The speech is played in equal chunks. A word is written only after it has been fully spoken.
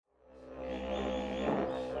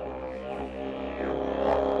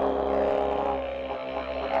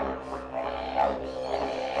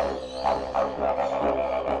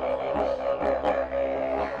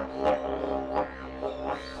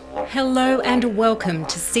Hello and welcome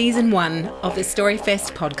to Season 1 of the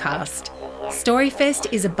Storyfest podcast.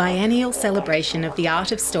 Storyfest is a biennial celebration of the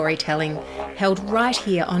art of storytelling held right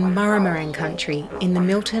here on Murrumarang country in the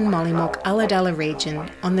Milton Mollymook Ulladulla region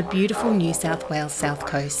on the beautiful New South Wales south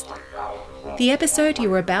coast. The episode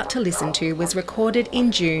you are about to listen to was recorded in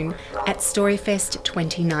June at Storyfest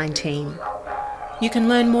 2019. You can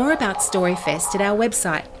learn more about Storyfest at our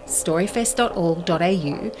website,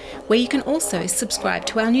 storyfest.org.au, where you can also subscribe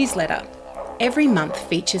to our newsletter. Every month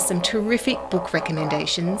features some terrific book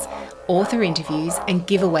recommendations, author interviews and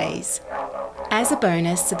giveaways. As a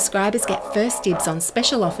bonus, subscribers get first dibs on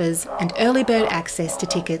special offers and early bird access to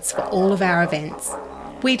tickets for all of our events.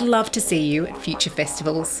 We'd love to see you at future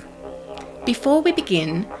festivals. Before we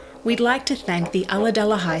begin, we'd like to thank the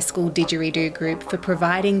Ulladulla High School Didgeridoo Group for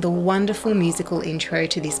providing the wonderful musical intro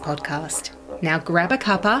to this podcast. Now grab a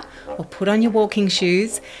cuppa or put on your walking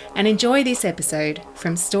shoes and enjoy this episode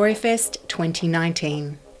from Storyfest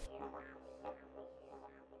 2019.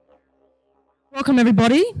 Welcome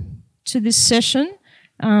everybody to this session,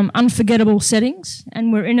 Unforgettable Settings,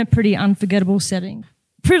 and we're in a pretty unforgettable setting.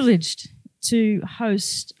 Privileged to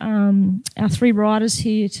host our three writers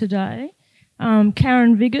here today.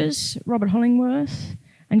 Karen Viggers, Robert Hollingworth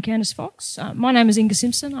and Candice Fox. My name is Inga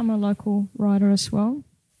Simpson. I'm a local writer as well.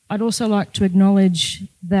 I'd also like to acknowledge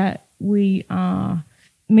that we are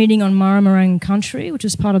meeting on Murrumarang country, which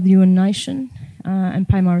is part of the Yuin Nation, and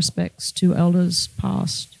pay my respects to elders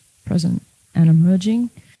past, present and emerging.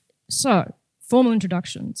 So, formal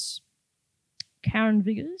introductions. Karen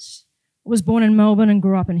Viggers was born in Melbourne and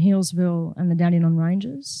grew up in Healesville and the Dandenong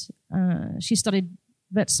Ranges. She studied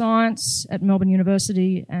vet science at Melbourne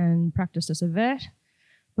University and practiced as a vet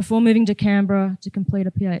before moving to Canberra to complete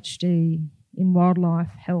a PhD in wildlife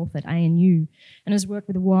health at ANU and has worked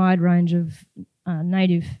with a wide range of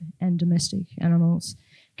native and domestic animals.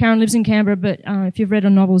 Karen lives in Canberra, but if you've read her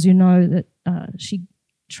novels, you know that she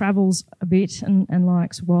travels a bit and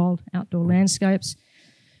likes wild outdoor landscapes.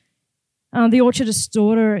 The Orchardist's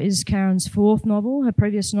Daughter is Karen's fourth novel. Her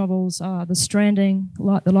previous novels are The Stranding,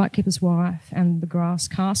 The Lightkeeper's Wife and The Grass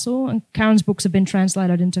Castle. And Karen's books have been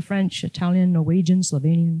translated into French, Italian, Norwegian,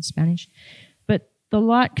 Slovenian, Spanish. But The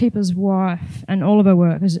Lightkeeper's Wife and all of her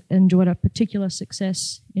work has enjoyed a particular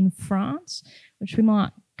success in France, which we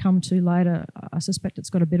might come to later. I suspect it's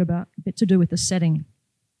got a bit to do with the setting.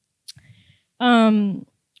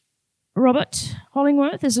 Robert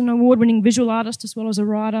Hollingworth is an award-winning visual artist as well as a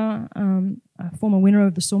writer, a former winner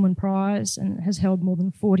of the Sulman Prize and has held more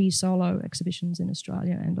than 40 solo exhibitions in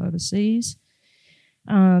Australia and overseas.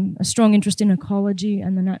 A strong interest in ecology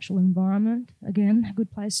and the natural environment. Again, a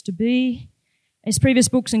good place to be. His previous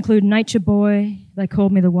books include Nature Boy, They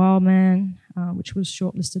Called Me the Wild Man, which was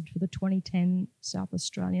shortlisted for the 2010 South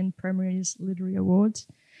Australian Premier's Literary Awards.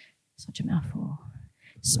 Such a mouthful.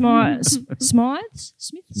 Smythe's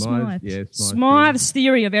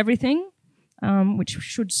Theory of Everything, which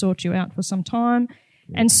should sort you out for some time.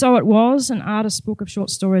 Yeah. And So It Was, an artist's book of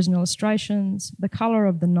short stories and illustrations. The Colour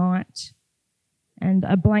of the Night and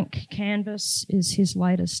A Blank Canvas is his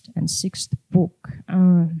latest and sixth book.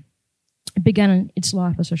 It began its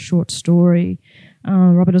life as a short story.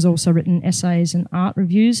 Robert has also written essays and art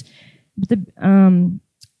reviews. But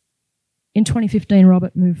in 2015,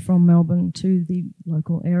 Robert moved from Melbourne to the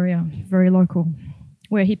local area, very local,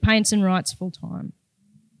 where he paints and writes full-time.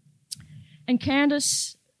 And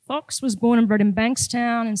Candice Fox was born and bred in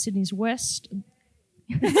Bankstown in Sydney's west.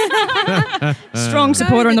 Strong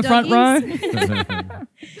supporter in the front row.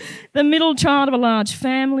 The middle child of a large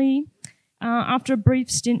family. After a brief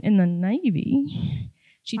stint in the Navy,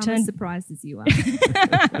 I'm as surprised as you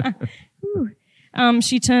are.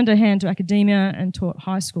 She turned her hand to academia and taught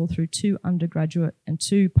high school through 2 undergraduate and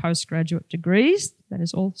 2 postgraduate degrees. That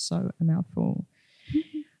is also a mouthful.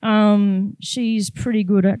 She's pretty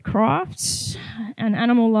good at crafts, an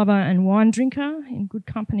animal lover and wine drinker, in good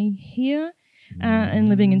company here, and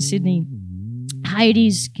living in Sydney.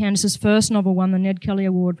 Hades, Candice's first novel, won the Ned Kelly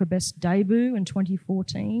Award for Best Debut in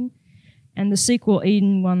 2014. And the sequel,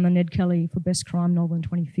 Eden, won the Ned Kelly for Best Crime Novel in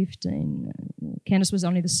 2015. Candice was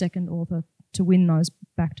only the second author to win those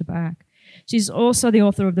back-to-back. She's also the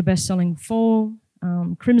author of the best-selling Fall,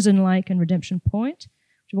 Crimson Lake and Redemption Point,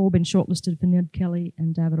 which have all been shortlisted for Ned Kelly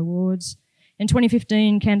and David Awards. In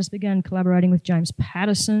 2015, Candice began collaborating with James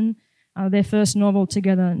Patterson. Their first novel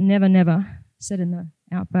together, Never Never, set in the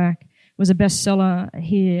outback, was a bestseller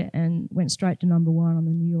here and went straight to number 1 on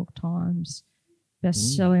the New York Times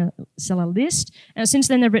bestseller list. And since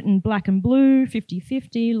then, they've written Black and Blue,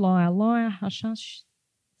 50-50, Liar Liar, Hush Hush,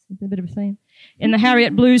 a bit of a theme. In the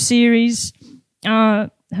Harriet Blue series,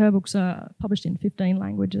 her books are published in 15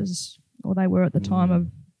 languages, or they were at the time of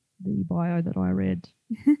the bio that I read.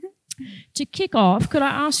 To kick off, could I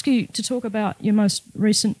ask you to talk about your most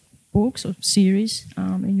recent books or series,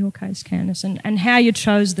 in your case, Candice, and how you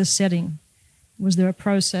chose the setting? Was there a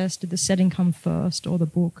process? Did the setting come first or the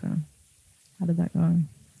book? How did that go?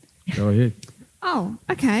 Go ahead. Oh,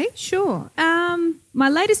 okay, sure. My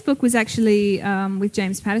latest book was actually with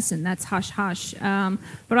James Patterson. That's Hush Hush.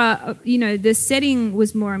 But the setting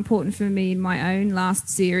was more important for me in my own last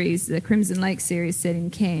series, the Crimson Lake series set in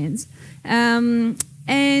Cairns.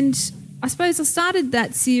 And I suppose I started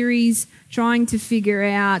that series trying to figure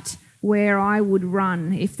out where I would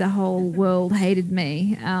run if the whole world hated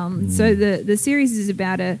me. So the series is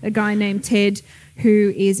about a guy named Ted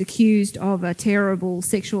who is accused of a terrible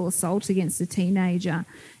sexual assault against a teenager.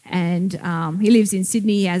 And he lives in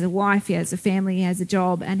Sydney, he has a wife, he has a family, he has a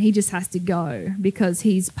job, and he just has to go because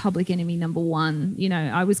he's public enemy number one. You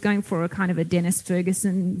know, I was going for a kind of a Dennis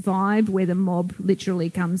Ferguson vibe where the mob literally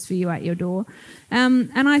comes for you at your door.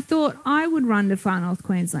 And I thought I would run to Far North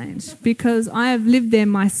Queensland because I have lived there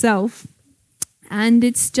myself, and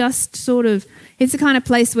it's just sort of, it's the kind of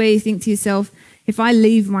place where you think to yourself, if I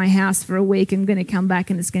leave my house for a week, I'm going to come back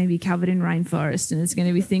and it's going to be covered in rainforest and there's going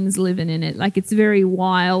to be things living in it. Like, it's very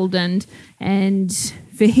wild. And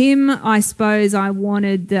for him, I suppose I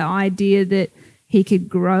wanted the idea that he could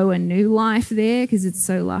grow a new life there because it's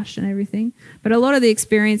so lush and everything. But a lot of the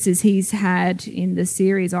experiences he's had in the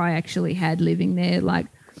series, I actually had living there. Like,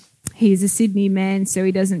 he's a Sydney man, so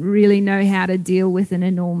he doesn't really know how to deal with an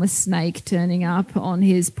enormous snake turning up on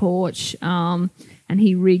his porch. And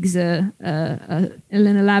he rigs an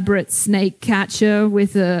elaborate snake catcher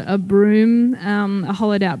with a broom, a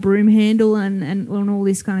hollowed-out broom handle, and all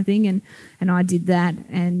this kind of thing. And I did that,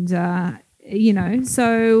 and that's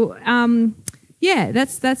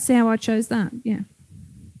how I chose that. Yeah.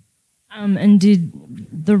 And did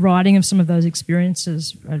the writing of some of those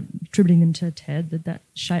experiences, attributing them to Ted, did that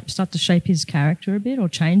start to shape his character a bit or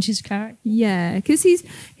change his character? Yeah, because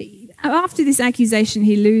after this accusation,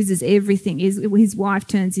 he loses everything. His wife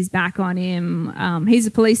turns his back on him. He's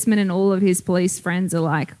a policeman, and all of his police friends are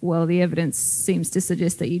like, well, the evidence seems to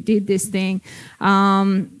suggest that you did this thing.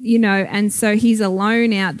 And so he's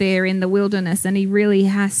alone out there in the wilderness, and he really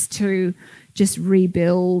has to just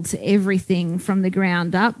rebuild everything from the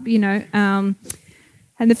ground up, And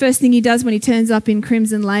the first thing he does when he turns up in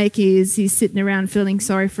Crimson Lake is he's sitting around feeling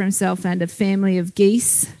sorry for himself, and a family of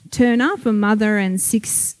geese turn up, a mother and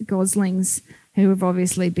 6 goslings who have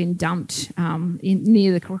obviously been dumped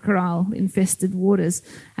near the crocodile-infested waters.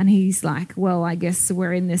 And he's like, well, I guess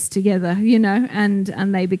we're in this together,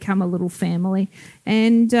 and they become a little family.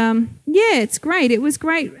 And, it's great. It was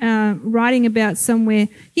great writing about somewhere,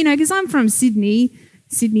 because I'm from Sydney.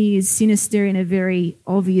 Sydney is sinister in a very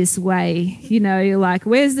obvious way. You're like,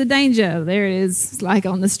 where's the danger? There it is. It's like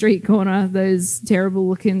on the street corner, those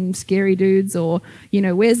terrible-looking, scary dudes. Or,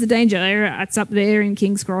 where's the danger? It's up there in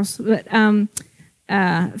King's Cross. But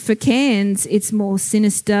for Cairns, it's more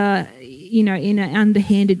sinister, in an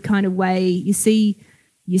underhanded kind of way. You see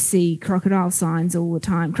crocodile signs all the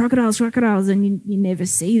time. Crocodiles, and you never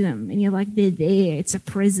see them. And you're like, they're there. It's a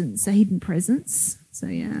presence, a hidden presence. So,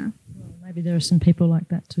 yeah. Maybe there are some people like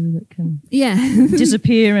that too that can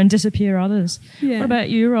disappear and disappear others. Yeah. What about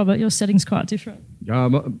you, Robert? Your setting's quite different.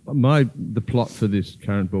 The plot for this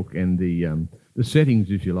current book and the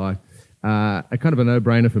settings, if you like, are kind of a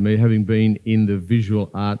no-brainer for me, having been in the visual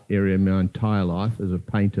art area my entire life as a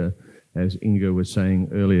painter, as Inga was saying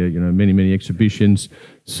earlier, many, many exhibitions.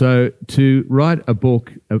 So to write a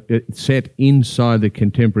book set inside the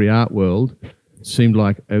contemporary art world seemed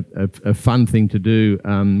like a fun thing to do.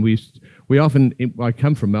 We often, I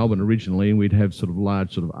come from Melbourne originally, and we'd have sort of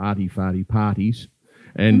large sort of arty-farty parties,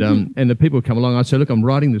 and and the people would come along. I'd say, look, I'm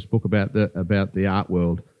writing this book about the art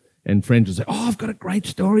world, and friends would say, oh, I've got a great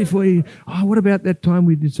story for you. Oh, what about that time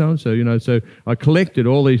we did so-and-so, So I collected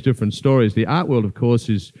all these different stories. The art world, of course,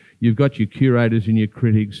 is you've got your curators and your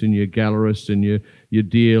critics and your gallerists and your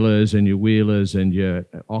dealers and your wheelers and your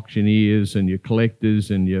auctioneers and your collectors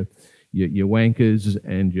and your wankers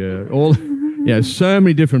and your all... so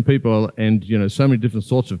many different people and, so many different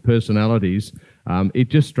sorts of personalities. It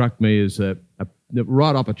just struck me as the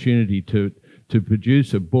right opportunity to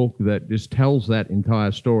produce a book that just tells that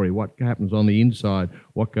entire story, what happens on the inside,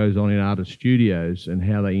 what goes on in artist studios and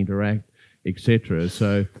how they interact, etc.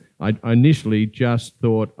 So I initially just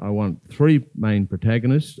thought I want 3 main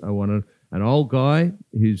protagonists. I want an old guy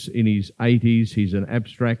who's in his 80s. He's an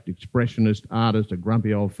abstract expressionist artist, a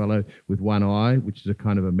grumpy old fellow with one eye, which is a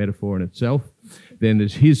kind of a metaphor in itself. Then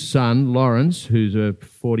there's his son, Lawrence, who's a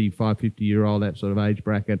 45, 50-year-old, that sort of age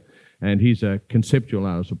bracket, and he's a conceptual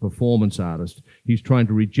artist, a performance artist. He's trying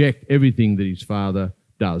to reject everything that his father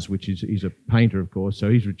does, which is he's a painter, of course, so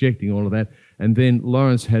he's rejecting all of that. And then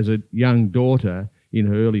Lawrence has a young daughter in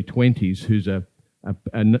her early 20s who's a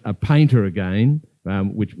painter again,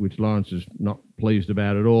 which Lawrence is not pleased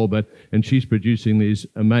about at all, and she's producing these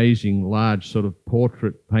amazing large sort of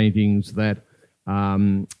portrait paintings that are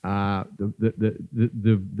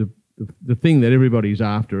the thing that everybody's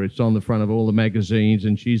after. It's on the front of all the magazines,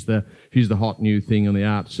 and she's the hot new thing on the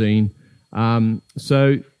art scene. I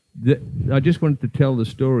just wanted to tell the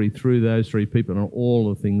story through those three people and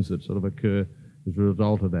all the things that sort of occur as a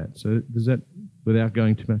result of that. So does that, without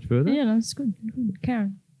going too much further? Yeah, that's good.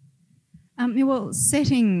 Karen? Well,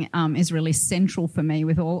 setting is really central for me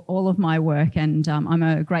with all of my work, and I'm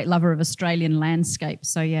a great lover of Australian landscape.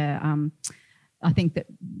 So, I think that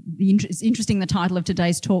it's interesting the title of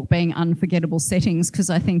today's talk being Unforgettable Settings, because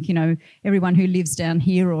I think, everyone who lives down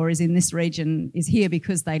here or is in this region is here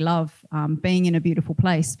because they love being in a beautiful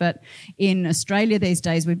place. But in Australia these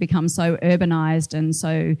days, we've become so urbanised and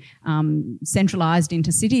so centralised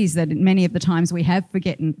into cities that many of the times we have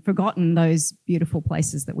forgotten those beautiful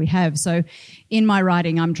places that we have. So in my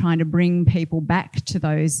writing, I'm trying to bring people back to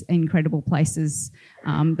those incredible places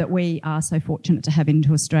that we are so fortunate to have in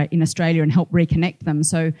Australia and help reconnect them.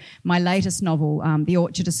 So my latest novel, The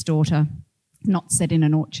Orchardist's Daughter, not set in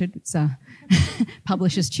an orchard. It's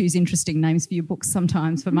publishers choose interesting names for your books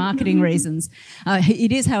sometimes for marketing reasons.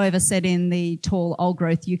 It is, however, set in the tall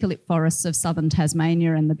old-growth eucalypt forests of southern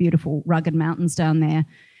Tasmania and the beautiful rugged mountains down there.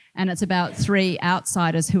 And it's about three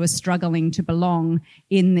outsiders who are struggling to belong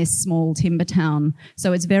in this small timber town.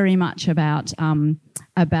 So it's very much about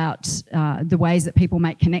the ways that people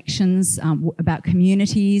make connections, about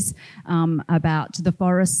communities, about the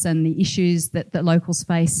forests and the issues that the locals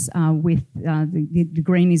face with the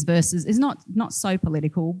greenies versus. It's not so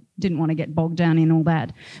political. Didn't want to get bogged down in all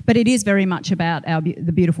that, but it is very much about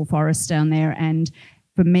the beautiful forests down there. And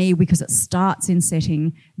for me, because it starts in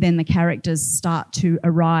setting, then the characters start to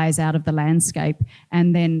arise out of the landscape,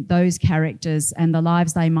 and then those characters and the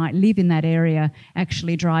lives they might live in that area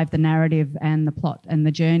actually drive the narrative and the plot and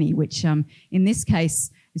the journey, which in this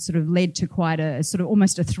case is sort of led to quite a sort of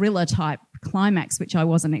almost a thriller type climax, which I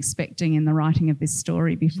wasn't expecting in the writing of this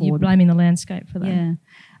story before. You're blaming the landscape for that? Yeah.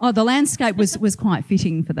 Oh, the landscape was quite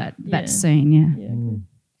fitting for that scene,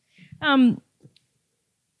 yeah.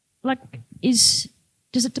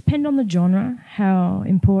 Does it depend on the genre how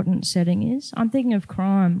important setting is? I'm thinking of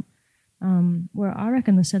crime, where I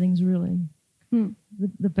reckon the setting's really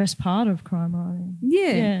the best part of crime writing.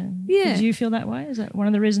 Yeah. Did you feel that way? Is that one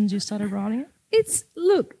of the reasons you started writing it?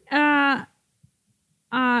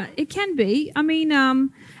 It can be. I mean,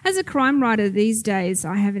 as a crime writer these days,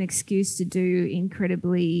 I have an excuse to do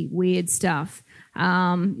incredibly weird stuff.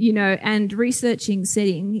 And researching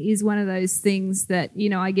setting is one of those things that,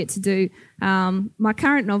 I get to do. My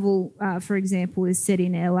current novel, for example, is set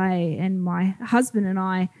in LA, and my husband and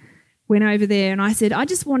I went over there and I said, I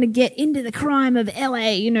just want to get into the crime of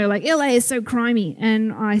LA, LA is so crimey.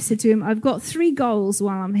 And I said to him, I've got 3 goals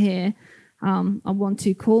while I'm here. I want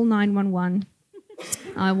to call 911.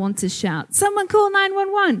 I want to shout, someone call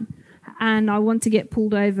 911. And I want to get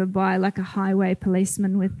pulled over by like a highway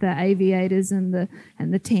policeman with the aviators and the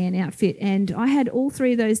tan outfit. And I had all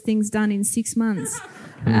 3 of those things done in 6 months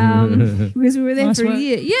because we were there for a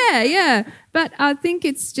year. Yeah. But I think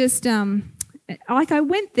it's just I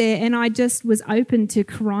went there and I just was open to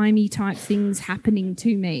crimey type things happening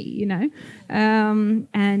to me, and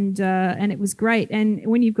it was great. And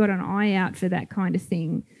when you've got an eye out for that kind of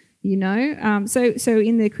thing, so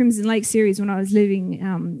in the Crimson Lake series, when I was living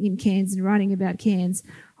in Cairns and writing about Cairns,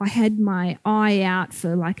 I had my eye out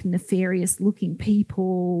for like nefarious looking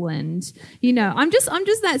people, and I'm just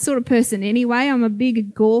that sort of person anyway. I'm a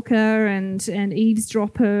big gawker and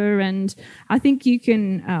eavesdropper, and I think you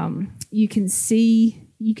can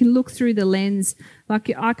look through the lens.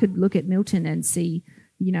 Like I could look at Milton and see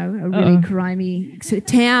a really crimey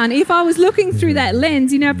town. If I was looking through that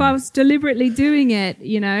lens, if I was deliberately doing it,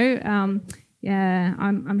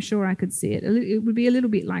 I'm sure I could see it. It would be a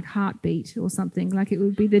little bit like Heartbeat or something. Like it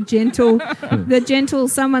would be the gentle,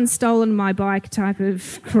 someone's stolen my bike type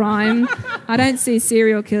of crime. I don't see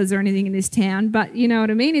serial killers or anything in this town, but you know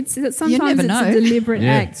what I mean? It's sometimes it's a deliberate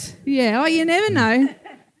act. Yeah. Oh, you never know.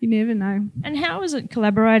 You never know. And how is it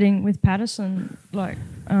collaborating with Patterson? Like,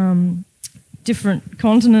 different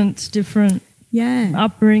continents, different Yeah.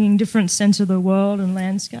 upbringing, different sense of the world and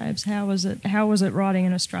landscapes. How was it writing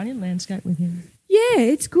an Australian landscape with him? Yeah,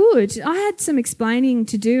 it's good. I had some explaining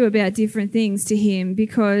to do about different things to him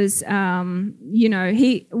because,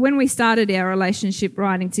 when we started our relationship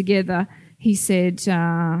writing together, he said,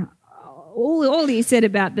 all he said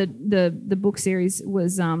about the book series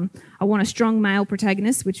was, I want a strong male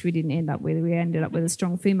protagonist, which we didn't end up with. We ended up with a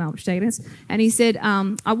strong female protagonist. And he said,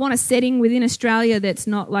 I want a setting within Australia that's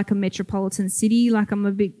not like a metropolitan city. Like I'm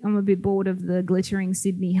a bit bored of the glittering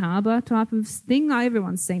Sydney harbour type of thing.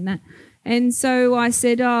 Everyone's seen that. And so I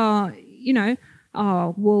said, well,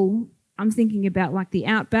 I'm thinking about like the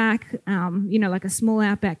outback, like a small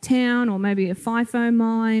outback town or maybe a FIFO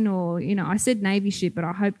mine or, I said Navy ship, but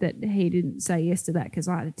I hope that he didn't say yes to that because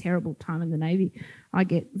I had a terrible time in the Navy. I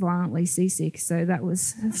get violently seasick. So that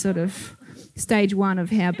was sort of stage one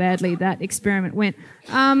of how badly that experiment went.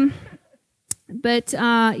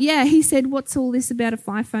 He said, what's all this about a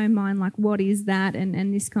FIFO mine? Like, what is that?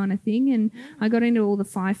 And this kind of thing. And I got into all the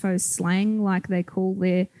FIFO slang, like they call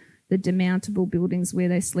the demountable buildings where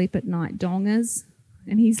they sleep at night dongers.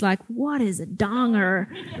 And he's like, what is a donger?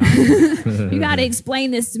 You got to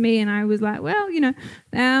explain this to me. And I was like, well,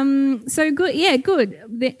 so good. Yeah, good.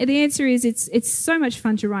 The answer is it's so much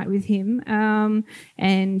fun to write with him.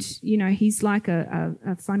 And, he's like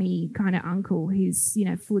a funny kind of uncle. He's,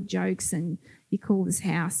 full of jokes and you call his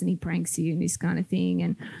house and he pranks you and this kind of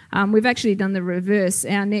thing. And we've actually done the reverse.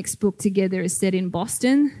 Our next book together is set in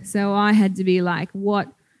Boston. So I had to be like, what?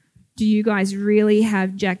 Do you guys really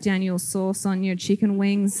have Jack Daniel's sauce on your chicken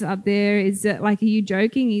wings up there? Is it like, are you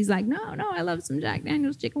joking? He's like, no, I love some Jack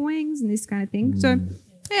Daniel's chicken wings and this kind of thing. So,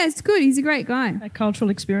 yeah, it's good. He's a great guy. A cultural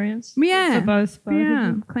experience. Yeah. For both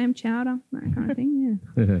yeah, clam chowder, that kind of thing,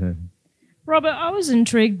 yeah. Robert, I was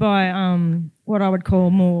intrigued by what I would call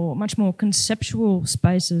much more conceptual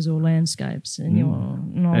spaces or landscapes in your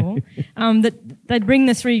novel. That they bring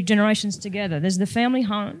the three generations together. There's the family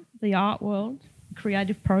home, the art world,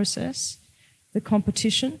 creative process, the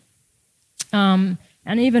competition, and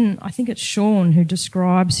even I think it's Sean who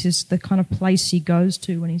describes the kind of place he goes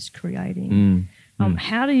to when he's creating.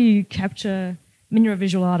 How do you capture? I mean, you're a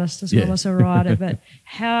visual artist as well as a writer, but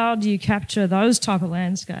how do you capture those type of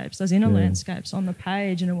landscapes, those inner landscapes, on the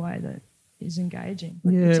page in a way that is engaging?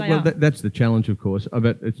 That's the challenge, of course.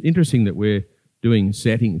 But it's interesting that we're doing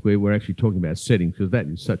settings where we're actually talking about settings because that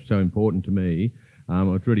is so important to me.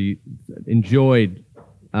 I've really enjoyed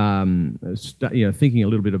thinking a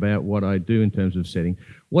little bit about what I do in terms of setting.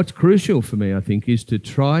 What's crucial for me, I think, is to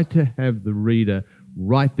try to have the reader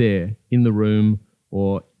right there in the room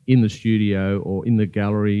or in the studio or in the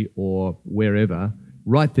gallery or wherever,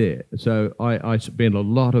 right there. So I spend a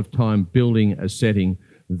lot of time building a setting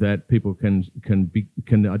that people can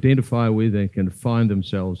identify with and can find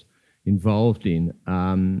themselves involved in.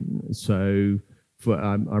 I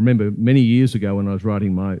remember many years ago when I was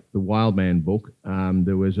writing the Wild Man book,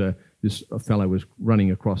 there was this fellow was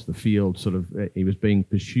running across the field, he was being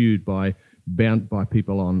pursued by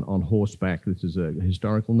people on horseback. This is a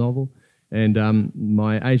historical novel. And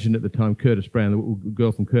my agent at the time, Curtis Brown, the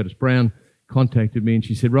girl from Curtis Brown, contacted me and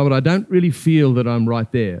she said, Robert, I don't really feel that I'm right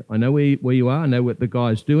there. I know where you are, I know what the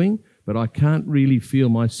guy's doing, but I can't really feel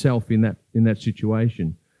myself in that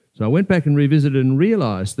situation. So I went back and revisited and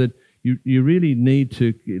realised that you really need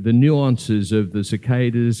the nuances of the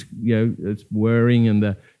cicadas, it's whirring and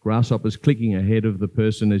the grasshoppers clicking ahead of the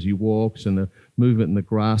person as he walks and the movement in the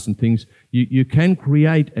grass and things. You can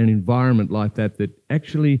create an environment like that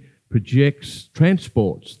actually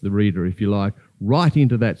transports the reader, if you like, right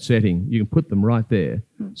into that setting. You can put them right there.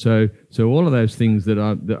 So all of those things that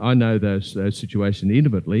I know those situations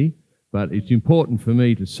intimately, but it's important for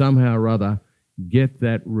me to somehow or other get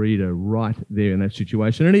that reader right there in that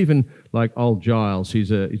situation. And even like old Giles, he's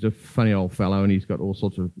a funny old fellow and he's got all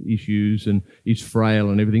sorts of issues and he's frail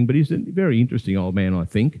and everything, but he's a very interesting old man, I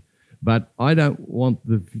think. But I don't want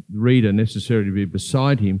the reader necessarily to be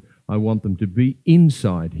beside him. I want them to be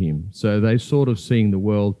inside him. So they're sort of seeing the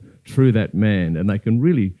world through that man and they can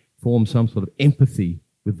really form some sort of empathy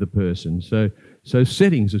with the person. So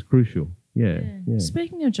settings is crucial. Yeah.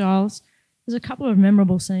 Speaking of Giles, there's a couple of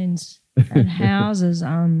memorable scenes at houses,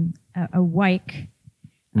 a wake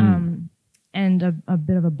and a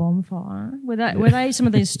bit of a bonfire. Were they some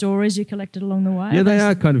of these stories you collected along the way? Yeah, they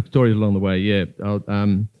are kind of stories along the way, yeah.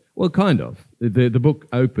 Well, kind of. The book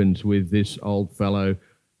opens with this old fellow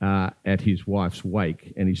at his wife's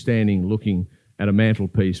wake, and he's standing looking at a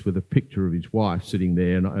mantelpiece with a picture of his wife sitting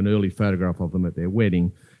there, and an early photograph of them at their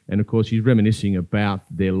wedding. And, of course, he's reminiscing about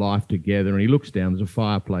their life together, and he looks down, there's a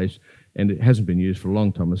fireplace, and it hasn't been used for a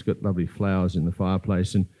long time. It's got lovely flowers in the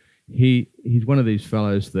fireplace, and he's one of these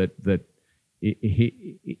fellows that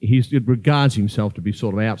he regards himself to be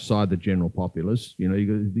sort of outside the general populace. You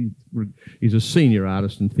know, he's a senior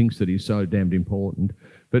artist and thinks that he's so damned important.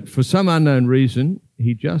 But for some unknown reason,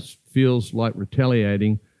 he just feels like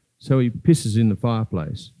retaliating, so he pisses in the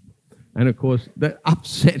fireplace. And, of course, that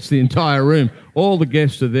upsets the entire room. All the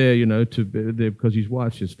guests are there, you know, because his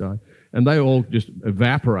wife's just died. And they all just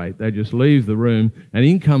evaporate. They just leave the room. And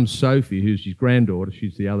in comes Sophie, who's his granddaughter.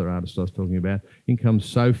 She's the other artist I was talking about. In comes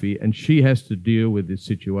Sophie, and she has to deal with this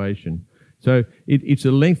situation. So it's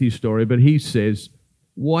a lengthy story, but he says,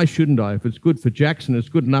 why shouldn't I? If it's good for Jackson, it's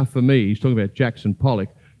good enough for me. He's talking about Jackson Pollock,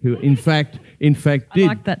 who in fact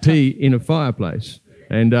did pee in a fireplace.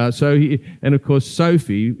 And and of course,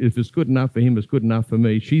 Sophie, if it's good enough for him, it's good enough for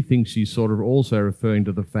me. She thinks he's sort of also referring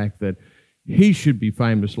to the fact that he should be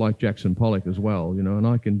famous like Jackson Pollock as well, you know, and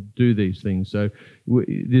I can do these things. So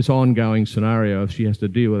this ongoing scenario, she has to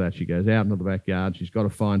deal with that. She goes out into the backyard. She's got to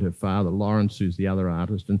find her father, Lawrence, who's the other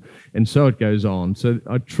artist, and so it goes on. So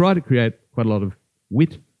I try to create quite a lot of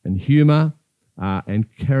wit and humour and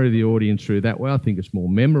carry the audience through that way. I think it's more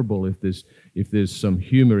memorable if there's some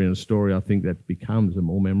humour in a story. I think that becomes a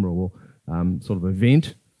more memorable sort of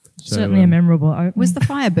event. So, certainly a memorable opening. Was the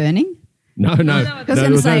fire burning? No. I was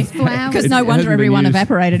going to say, because no wonder everyone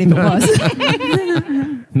evaporated if it was.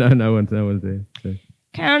 No one's there. So.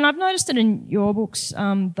 Karen, I've noticed that in your books,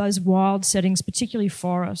 those wild settings, particularly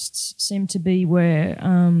forests, seem to be where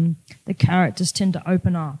the characters tend to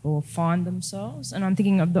open up or find themselves. And I'm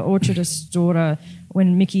thinking of The Orchardist's Daughter,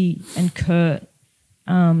 when Mickey and Kurt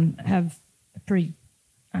have a pretty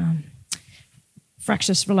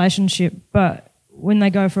fractious relationship, but when they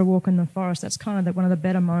go for a walk in the forest, that's kind of one of the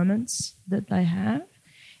better moments that they have.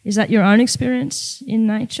 Is that your own experience in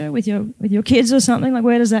nature with your kids or something? Like,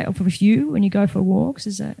 where does that, with you, when you go for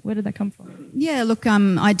walks, where did that come from? Yeah, look,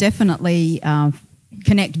 I definitely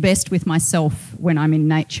connect best with myself when I'm in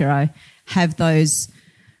nature. I have those,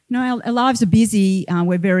 you know, our lives are busy.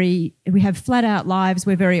 We have flat out lives.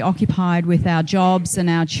 We're very occupied with our jobs and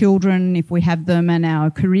our children, if we have them, and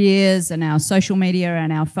our careers and our social media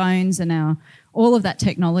and our phones and all of that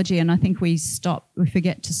technology, and I think we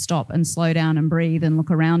forget to stop and slow down and breathe and look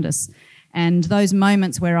around us. And those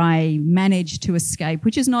moments where I manage to escape,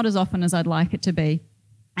 which is not as often as I'd like it to be,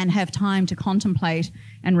 and have time to contemplate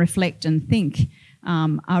and reflect and think,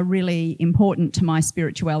 are really important to my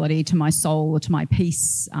spirituality, to my soul, or to my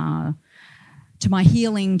peace, to my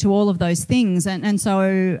healing, to all of those things. And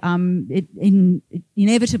so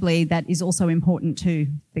inevitably that is also important to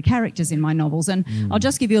the characters in my novels. And I'll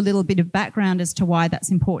just give you a little bit of background as to why that's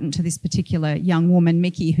important to this particular young woman,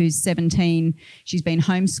 Mickey, who's 17. She's been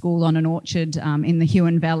homeschooled on an orchard in the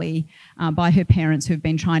Huon Valley by her parents, who've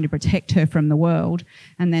been trying to protect her from the world.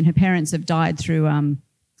 And then her parents have died through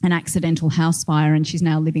an accidental house fire, and she's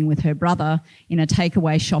now living with her brother in a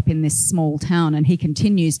takeaway shop in this small town, and he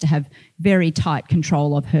continues to have very tight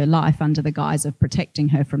control of her life under the guise of protecting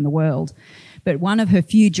her from the world. But one of her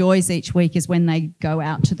few joys each week is when they go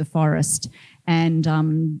out to the forest,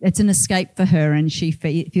 and it's an escape for her, and she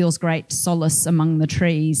feels great solace among the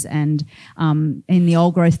trees. And in the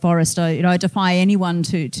old growth forest, I defy anyone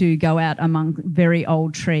to go out among very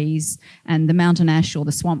old trees, and the mountain ash or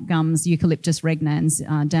the swamp gums, Eucalyptus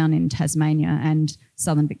regnans down in Tasmania and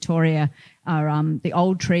southern Victoria are the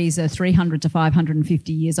old trees are 300 to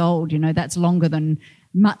 550 years old. You know, that's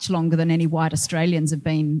much longer than any white Australians have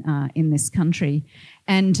been in this country.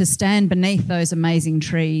 And to stand beneath those amazing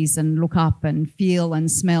trees and look up and feel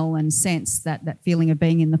and smell and sense that feeling of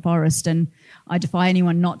being in the forest. And I defy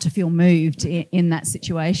anyone not to feel moved in that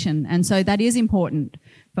situation. And so that is important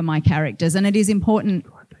for my characters, and it is important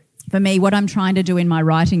for me. What I'm trying to do in my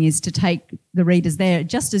writing is to take the readers there,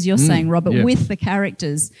 just as you're saying, Robert, with the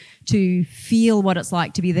characters, to feel what it's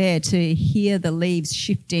like to be there, to hear the leaves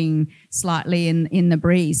shifting slightly in the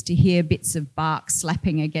breeze, to hear bits of bark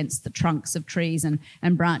slapping against the trunks of trees and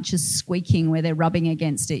branches squeaking where they're rubbing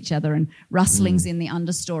against each other, and rustlings in the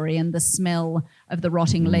understory and the smell of the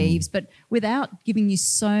rotting leaves, but without giving you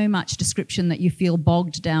so much description that you feel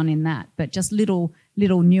bogged down in that, but just little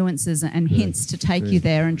nuances and hints to take you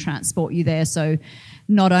there and transport you there. So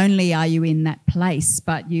not only are you in that place,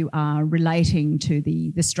 but you are relating to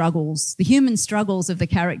the struggles, the human struggles of the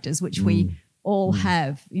characters, which we all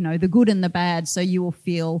have, you know, the good and the bad. So you will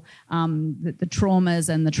feel the traumas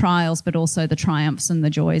and the trials, but also the triumphs and the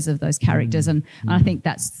joys of those characters. And I think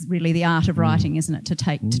that's really the art of writing, isn't it? To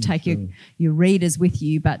take your readers with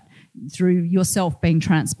you, but through yourself being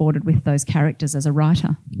transported with those characters as a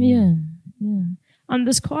writer. Yeah.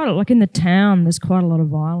 There's in the town, there's quite a lot of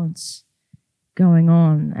violence going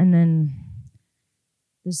on, and then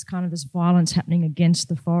there's kind of this violence happening against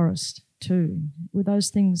the forest too. Were those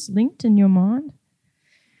things linked in your mind?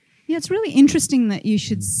 Yeah, it's really interesting that you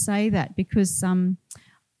should say that because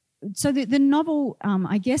so the novel,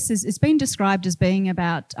 I guess, is been described as being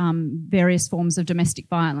about various forms of domestic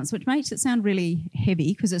violence, which makes it sound really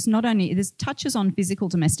heavy because it's not only, there's touches on physical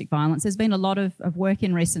domestic violence. There's been a lot of work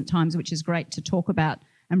in recent times, which is great to talk about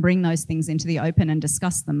and bring those things into the open and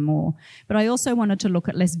discuss them more. But I also wanted to look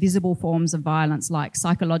at less visible forms of violence like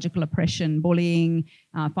psychological oppression, bullying,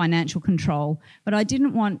 financial control. But I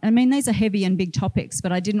didn't want, I mean, these are heavy and big topics,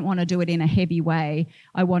 but I didn't want to do it in a heavy way.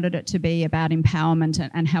 I wanted it to be about empowerment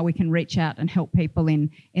and how we can reach out and help people in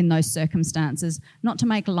those circumstances, not to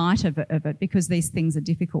make light of it because these things are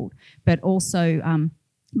difficult, but also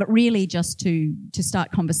but really just to start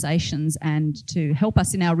conversations and to help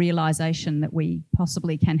us in our realisation that we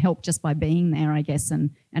possibly can help just by being there, I guess,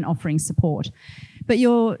 and offering support. But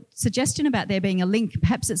your suggestion about there being a link,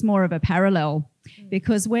 perhaps it's more of a parallel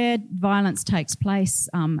because where violence takes place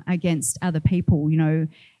against other people, you know,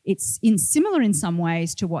 it's similar in some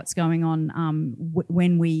ways to what's going on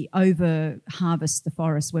when we over-harvest the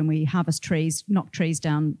forest, when we harvest trees, knock trees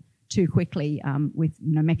down too quickly with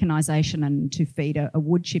mechanisation and to feed a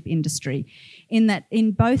wood chip industry. In that,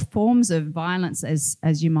 in both forms of violence,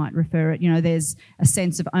 as you might refer it, you know, there's a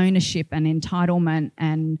sense of ownership and entitlement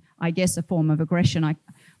and I guess a form of aggression. I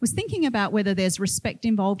was thinking about whether there's respect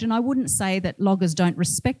involved, and I wouldn't say that loggers don't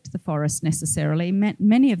respect the forest necessarily.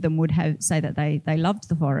 Many of them would say that they loved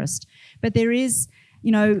the forest, but there is,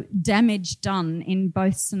 you know, damage done in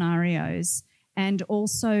both scenarios. And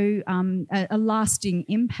also a lasting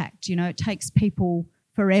impact. You know, it takes people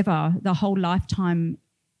forever, the whole lifetime,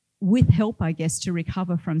 with help, I guess, to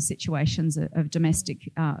recover from situations of domestic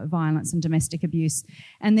violence and domestic abuse.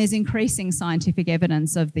 And there's increasing scientific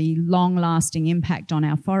evidence of the long-lasting impact on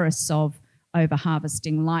our forests of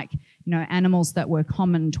over-harvesting, like, you know, animals that were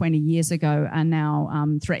common 20 years ago are now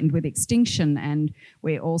threatened with extinction. And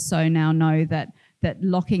we also now know that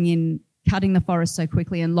cutting the forest so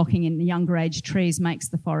quickly and locking in younger age trees makes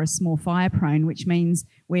the forests more fire prone, which means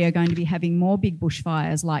we are going to be having more big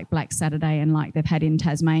bushfires like Black Saturday and like they've had in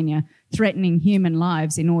Tasmania, threatening human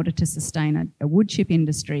lives in order to sustain a wood chip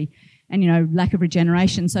industry and, you know, lack of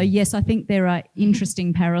regeneration. So yes, I think there are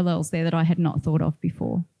interesting parallels there that I had not thought of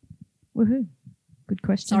before. Woohoo. Good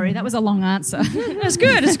question. Sorry, that was a long answer. That's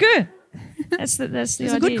good, it's good. That's the It's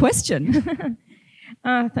idea. a good question.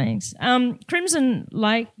 Thanks. Crimson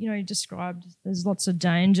Lake, you know, you described there's lots of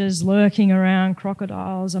dangers lurking around,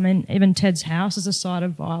 crocodiles. I mean, even Ted's house is a site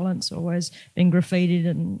of violence, always being graffitied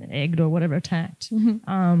and egged or whatever, attacked.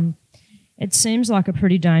 Mm-hmm. It seems like a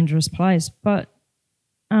pretty dangerous place, but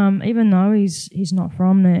even though he's not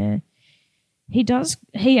from there,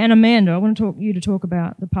 he and Amanda, I want to talk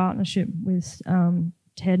about the partnership with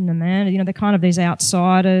Ted and Amanda. You know, they're kind of these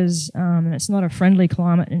outsiders, and it's not a friendly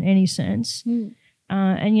climate in any sense. Mm.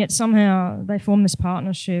 And yet somehow they form this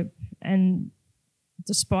partnership, and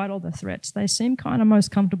despite all the threats, they seem kind of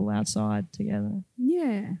most comfortable outside together.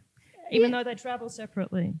 Yeah. Even though they travel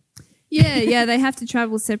separately. Yeah, they have to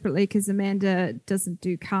travel separately because Amanda doesn't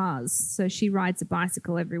do cars, so she rides a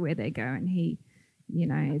bicycle everywhere they go, and he, you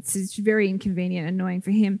know, it's very inconvenient and annoying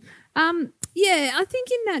for him. Yeah, I think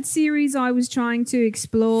in that series I was trying to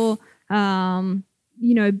explore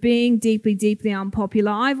you know, being deeply, deeply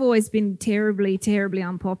unpopular. I've always been terribly, terribly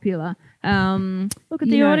unpopular. Look at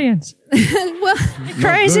the audience. Well,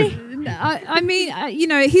 crazy. I mean, you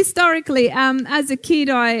know, historically, as a kid,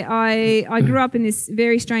 I grew up in this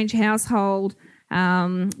very strange household.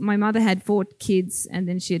 My mother had 4 kids, and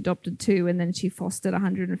then she adopted 2, and then she fostered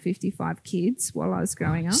 155 kids while I was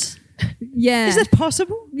growing up. Yeah. Is that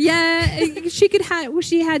possible? Yeah.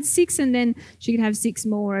 She had 6, and then she could have 6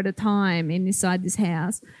 more at a time inside this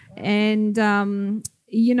house. And,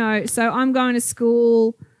 you know, so I'm going to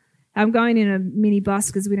school. I'm going in a minibus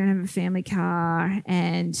because we don't have a family car,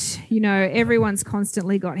 and, you know, everyone's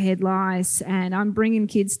constantly got head lice, and I'm bringing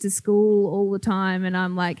kids to school all the time, and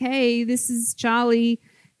I'm like, hey, this is Charlie.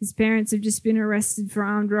 His parents have just been arrested for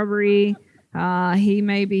armed robbery. He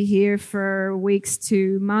may be here for weeks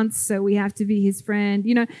to months, so we have to be his friend,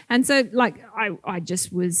 you know. And so, like, I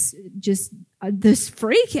just was this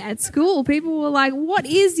freak at school. People were like, what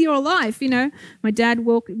is your life? You know, my dad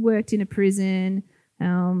worked in a prison.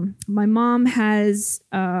 My mom has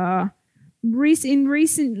in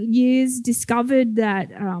recent years discovered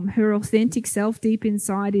that her authentic self deep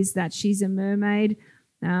inside is that she's a mermaid.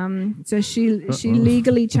 So she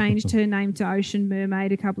legally changed her name to Ocean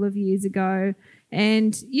Mermaid a couple of years ago.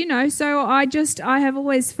 And, so I have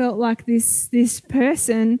always felt like this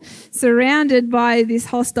person surrounded by this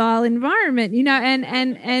hostile environment, and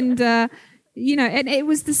it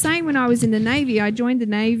was the same when I was in the Navy. I joined the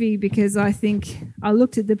Navy because I think I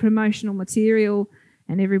looked at the promotional material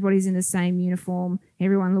and everybody's in the same uniform.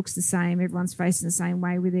 Everyone looks the same. Everyone's facing the same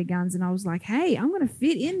way with their guns. And I was like, hey, I'm going to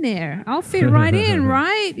fit in there. I'll fit right in,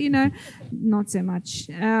 right? Not so much.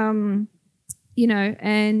 And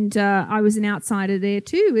I was an outsider there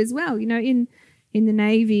too as well. In the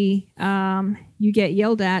Navy, you get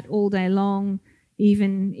yelled at all day long,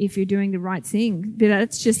 even if you're doing the right thing. But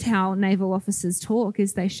that's just how naval officers talk,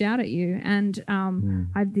 is they shout at you. And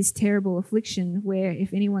I have this terrible affliction where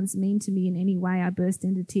if anyone's mean to me in any way, I burst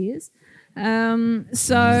into tears.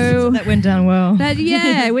 So that went down well.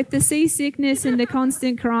 With the seasickness and the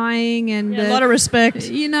constant crying and a lot of respect.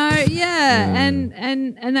 and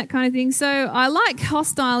that kind of thing. So I like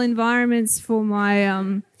hostile environments for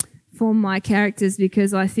my characters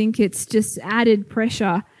because I think it's just added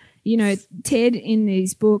pressure. Ted in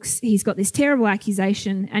these books, he's got this terrible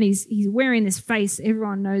accusation and he's wearing this face.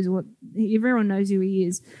 Everyone knows who he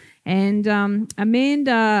is. And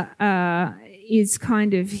Amanda is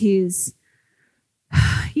kind of his,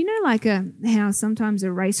 like how sometimes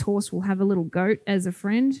a racehorse will have a little goat as a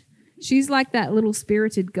friend. She's like that little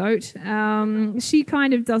spirited goat. She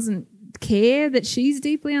kind of doesn't care that she's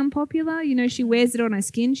deeply unpopular. She wears it on her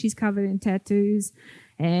skin. She's covered in tattoos.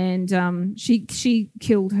 And she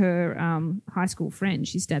killed her high school friend.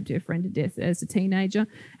 She stabbed her friend to death as a teenager,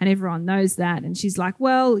 and everyone knows that. And she's like,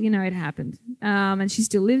 well, it happened. And she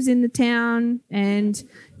still lives in the town, and,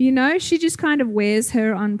 she just kind of wears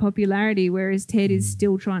her unpopularity, whereas Ted is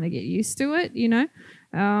still trying to get used to it,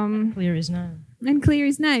 Clear his name. And clear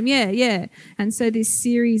his name, yeah. And so this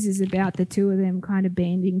series is about the two of them kind of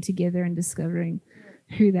banding together and discovering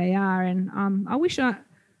who they are. And I wish I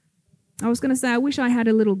I had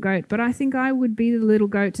a little goat, but I think I would be the little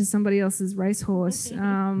goat to somebody else's racehorse,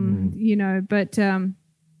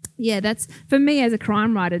 that's for me as a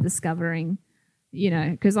crime writer discovering,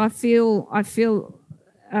 because I feel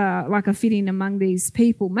like I fit in among these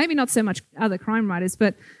people, maybe not so much other crime writers,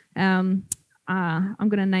 but I'm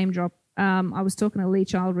going to name drop. I was talking to Lee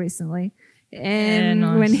Child recently, and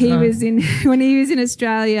nice. when he was in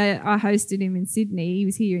Australia, I hosted him in Sydney. He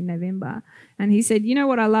was here in November, and he said,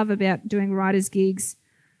 what I love about doing writers' gigs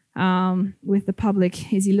with the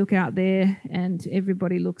public is you look out there and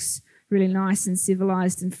everybody looks really nice and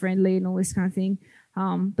civilized and friendly and all this kind of thing.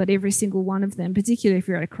 But every single one of them, particularly if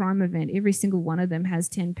you're at a crime event, every single one of them has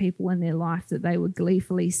 10 people in their life that they would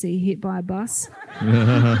gleefully see hit by a bus.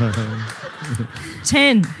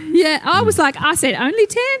 10. Yeah, I said only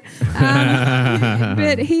 10.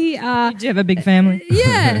 But he... you do have a big family.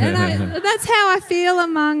 Yeah, and that's how I feel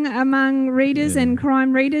among readers and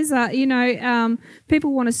crime readers.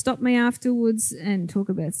 People want to stop me afterwards and talk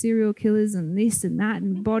about serial killers and this and that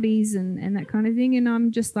and bodies and that kind of thing. And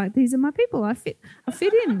I'm just like, these are my people. I fit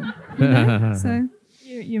in. So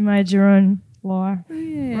you made your own life.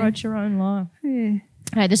 Yeah. Wrote your own life. Yeah.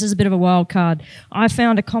 Hey, this is a bit of a wild card. I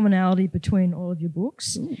found a commonality between all of your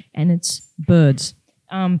books, and it's birds.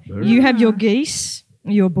 You have your geese.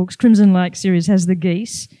 Your books, Crimson Lake series, has the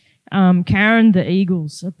geese. Karen, the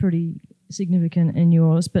eagles are pretty significant in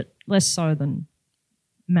yours, but less so than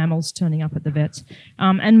mammals turning up at the vets.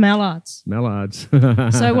 And mallards.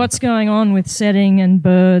 So what's going on with setting and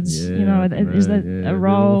birds? Is that a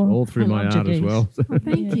role? All through my art as well. Oh,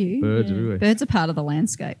 thank you. Birds everywhere. Birds are part of the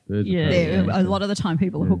landscape. Yeah. A lot of the time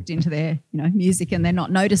people are hooked into their music and they're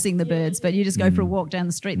not noticing the birds, but you just go for a walk down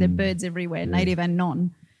the street, there are birds everywhere, native and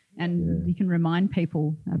non, and you can remind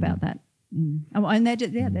people about that. Oh, and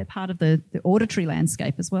they're part of the auditory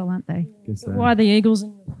landscape as well, aren't they? Why are the eagles?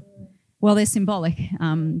 Well, they're symbolic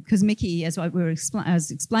because Mickey, as I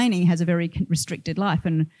was explaining, has a very restricted life,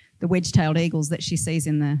 and the wedge-tailed eagles that she sees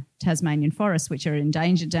in the Tasmanian forest, which are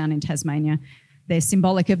endangered down in Tasmania, they're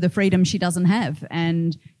symbolic of the freedom she doesn't have.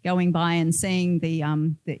 And going by and seeing the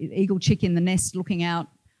eagle chick in the nest looking out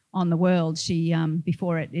on the world, she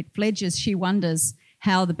before it fledges, she wonders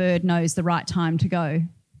how the bird knows the right time to go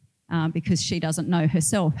because she doesn't know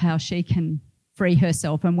herself how she can free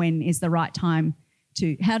herself and when is the right time.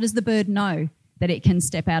 How does the bird know that it can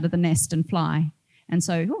step out of the nest and fly? And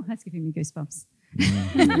so, that's giving me goosebumps.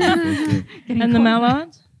 And the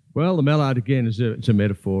mallard? Well, the mallard, again, it's a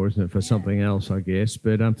metaphor, isn't it, for something else, I guess.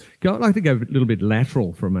 But I'd like to go a little bit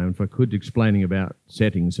lateral for a moment, if I could, explaining about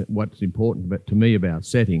settings, what's important to me about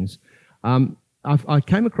settings. I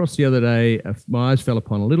came across the other day, my eyes fell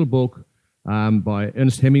upon a little book by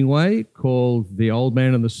Ernest Hemingway called The Old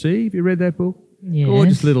Man and the Sea. Have you read that book? Yes.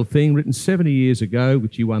 Gorgeous little thing, written 70 years ago,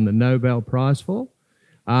 which he won the Nobel Prize for.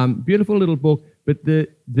 Beautiful little book, but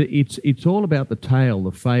it's all about the tale,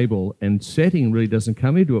 the fable, and setting really doesn't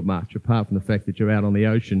come into it much, apart from the fact that you're out on the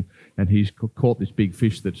ocean and he's caught this big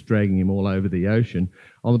fish that's dragging him all over the ocean.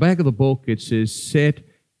 On the back of the book, it says set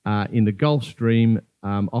in the Gulf Stream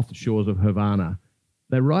off the shores of Havana.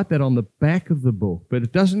 They write that on the back of the book, but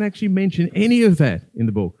it doesn't actually mention any of that in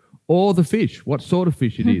the book, or the fish, what sort of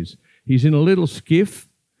fish it is. He's in a little skiff,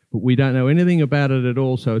 but we don't know anything about it at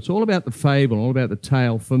all. So it's all about the fable, all about the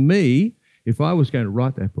tale. For me, if I was going to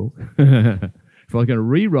write that book, if I was going to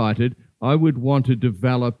rewrite it, I would want to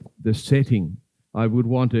develop the setting. I would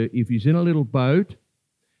want to, if he's in a little boat,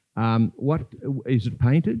 what is it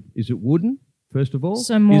painted? Is it wooden, first of all?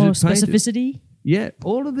 So more Is it painted? specificity? Yeah,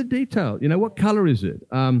 all of the detail. You know, what colour is it?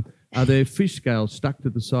 Are there fish scales stuck to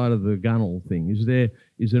the side of the gunnel thing?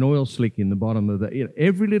 Is an oil slick in the bottom of the...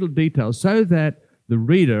 every little detail, so that the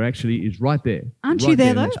reader actually is right there. Aren't right you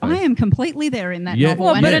there, in that though? space. I am completely there in that Yeah. novel.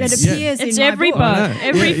 Well, and but it it's- appears it's in my every book. boat. I know.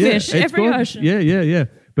 Every fish, it's every gorgeous. ocean. Yeah.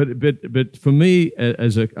 But for me,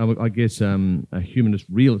 as a humanist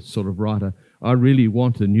realist sort of writer, I really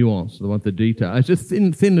want the nuance. I want the detail. It's a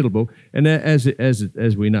thin little book, and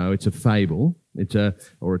as we know, it's a fable.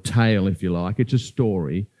 Or a tale, if you like. It's a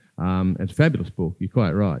story. It's a fabulous book. You're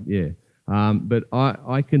quite right. Yeah. But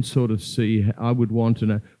I can sort of see. I would want to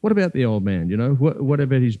know, what about the old man? You know, what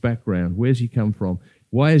about his background? Where's he come from?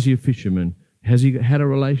 Why is he a fisherman? Has he had a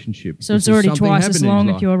relationship? So Is it's there already something twice as happened in his long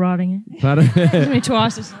if life? you're writing it. Pardon? It's only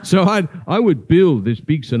twice as long. So I would build this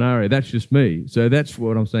big scenario. That's just me. So that's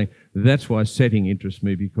what I'm saying. That's why setting interests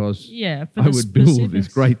me, because Yeah, for I the would build this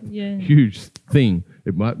specifics. great, Yeah. huge thing.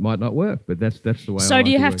 It might not work, but that's the way. I So like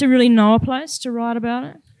do you to have work. to really know a place to write about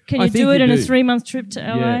it? Can I you think do it you in a do. 3-month trip to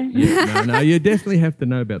LA? No, you definitely have to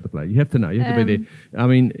know about the place. You have to know. You have to be there. I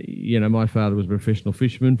mean, you know, my father was a professional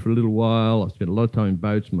fisherman for a little while. I spent a lot of time in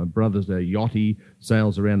boats. My brother's a yachty,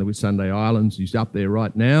 sails around the Whitsunday Islands. He's up there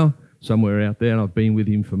right now, somewhere out there, and I've been with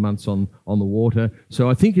him for months on the water. So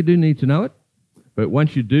I think you do need to know it. But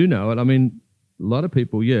once you do know it, I mean, a lot of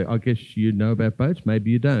people, I guess you know about boats.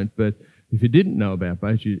 Maybe you don't. But if you didn't know about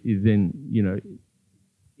boats, then, you know,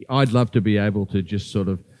 I'd love to be able to just sort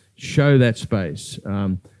of show that space.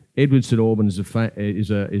 Edward St Alban is a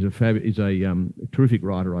terrific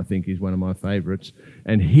writer. I think he's one of my favourites,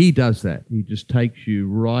 and he does that. He just takes you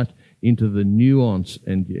right into the nuance,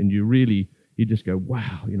 and you just go,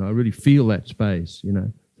 wow, you know, I really feel that space, you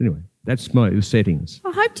know. Anyway, that's the settings.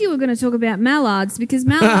 I hoped you were going to talk about mallards, because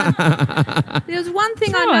mallard. There's one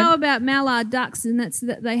thing I know about mallard ducks, and that's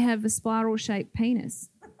that they have a spiral-shaped penis.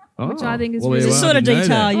 Which I think is really... It's the sort of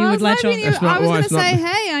detail you would latch on. I was going to say,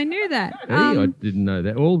 hey, I knew that. Hey, I didn't know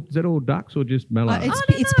that. Is that all ducks or just mallards?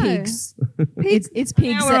 It's know. pigs. It's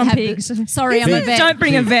pigs Now we're that on have pigs. Sorry, I'm a vet. Don't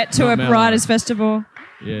bring a vet to a Not writers' festival.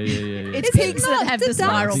 Yeah. It's Is it pigs not that have the the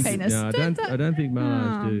spiral ducks? penis. No, I don't think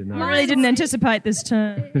mallards do. No. I really didn't anticipate this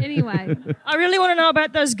turn. Anyway. I really want to know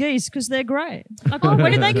about those geese because they're great. Like,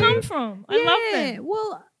 where did they come from? I love them.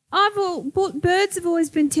 Well, birds have always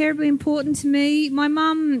been terribly important to me. My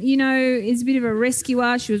mum, you know, is a bit of a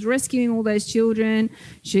rescuer. She was rescuing all those children.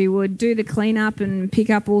 She would do the cleanup and pick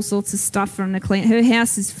up all sorts of stuff from the clean. Her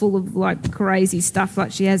house is full of like crazy stuff.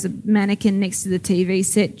 Like she has a mannequin next to the TV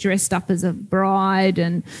set dressed up as a bride,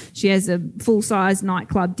 and she has a full-size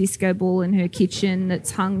nightclub disco ball in her kitchen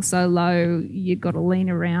that's hung so low you've got to lean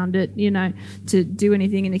around it, you know, to do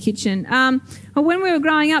anything in the kitchen. When we were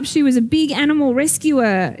growing up, she was a big animal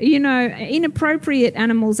rescuer. You know, inappropriate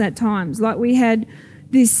animals at times. Like we had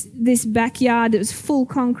this backyard that was full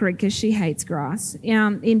concrete because she hates grass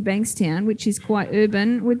in Bankstown, which is quite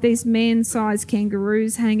urban, with these man-sized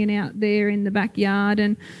kangaroos hanging out there in the backyard.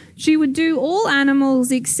 And she would do all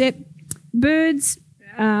animals except birds,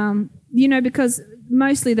 you know, because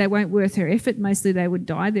mostly they weren't worth her effort. Mostly they would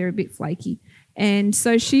die. They're a bit flaky. And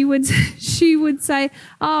so she would say,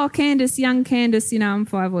 oh, Candace, young Candace, you know, I'm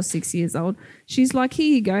 5 or 6 years old. She's like,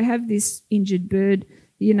 here you go, have this injured bird,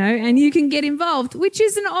 you know, and you can get involved, which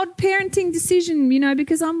is an odd parenting decision, you know,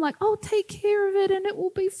 because I'm like, oh, take care of it and it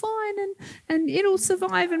will be fine and it'll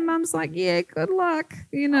survive. And Mum's like, yeah, good luck,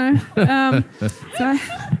 you know. So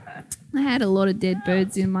I had a lot of dead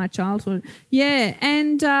birds in my childhood. Yeah,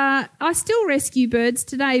 and I still rescue birds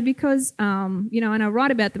today because, you know, and I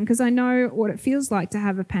write about them because I know what it feels like to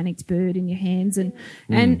have a panicked bird in your hands.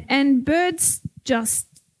 And birds just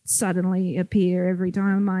suddenly appear every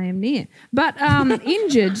time I am near. But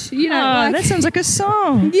injured, you know. Oh, that sounds like a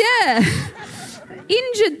song. Yeah.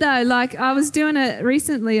 injured though. Like I was doing a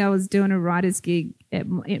writer's gig at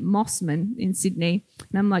Mossman in Sydney,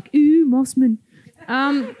 and I'm like, ooh, Mossman.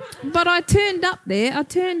 But I turned up there,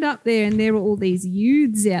 and there were all these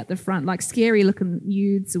youths out the front, like scary looking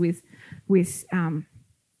youths with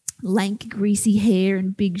lank, greasy hair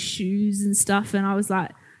and big shoes and stuff. And I was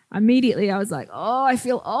like, oh, I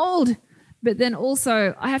feel old. But then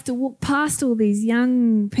also I have to walk past all these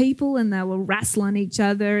young people and they were wrestling each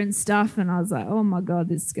other and stuff. And I was like, oh my God,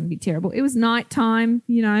 this is going to be terrible. It was nighttime,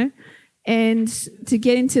 you know, and to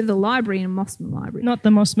get into the library in Mossman Library. Not the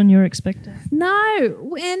Mossman you're expecting.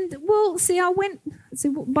 No. And, well,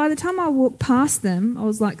 by the time I walked past them, I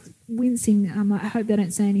was like wincing. I'm like, I hope they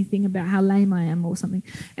don't say anything about how lame I am or something.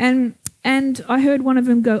 And I heard one of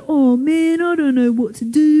them go, oh, man, I don't know what to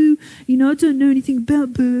do. You know, I don't know anything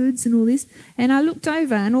about birds and all this. And I looked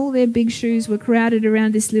over and all their big shoes were crowded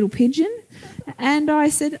around this little pigeon. And I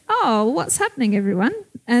said, oh, what's happening, everyone?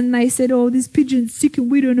 And they said, oh, this pigeon's sick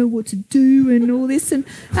and we don't know what to do and all this. And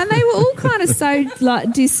they were all kind of so,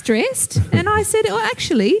 like, distressed. And I said, oh,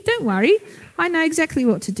 actually, don't worry. I know exactly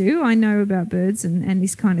what to do. I know about birds and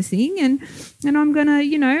this kind of thing. And I'm going to,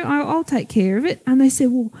 you know, I'll take care of it. And they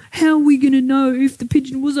said, well, how are we going to know if the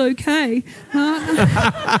pigeon was okay?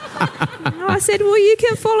 I said, well, you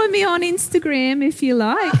can follow me on Instagram if you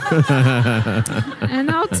like.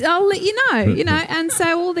 And I'll let you know. And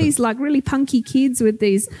so all these like really punky kids with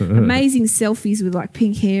these amazing selfies with like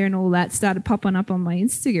pink hair and all that started popping up on my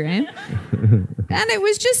Instagram. And it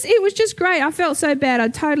was just great. I felt so bad. I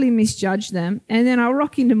totally misjudged them. And then I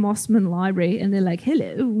rock into Mossman Library and they're like,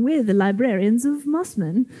 hello, we're the librarians of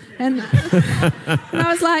Mossman. And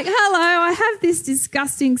I was like, hello, I have this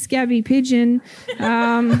disgusting scabby pigeon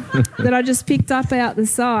that I just picked up out the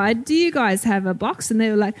side. Do you guys have a box? And they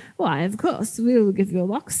were like, why, of course, we'll give you a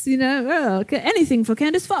box, you know, anything for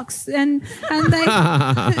Candace Fox. And they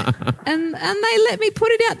and they let me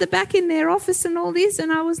put it out the back in their office and all this.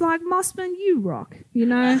 And I was like, Mossman, you rock, you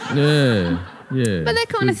know. Yeah. Yeah. But that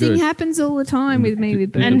kind of thing happens all the time with me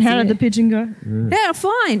with birds. And how did the pigeon go? Yeah,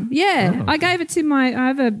 fine. Yeah. I gave it to I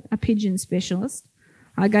have a pigeon specialist.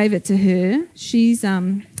 I gave it to her. She's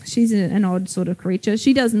an odd sort of creature.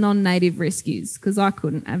 She does non-native rescues because I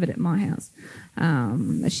couldn't have it at my house.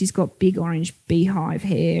 She's got big orange beehive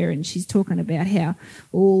hair and she's talking about how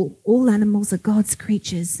all animals are God's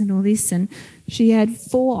creatures and all this, and she had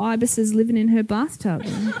 4 ibises living in her bathtub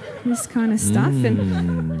and this kind of stuff.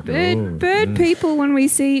 And bird people, when we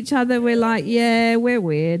see each other, we're like, yeah, we're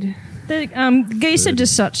weird. The geese are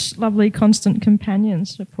just such lovely constant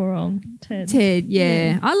companions for poor old Ted.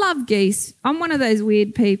 Yeah. I love geese. I'm one of those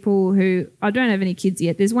weird people who I don't have any kids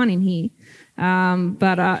yet. There's one in here.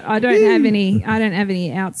 But I don't have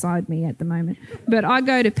any outside me at the moment. But I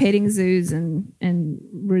go to petting zoos and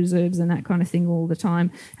reserves and that kind of thing all the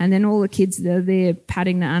time. And then all the kids are there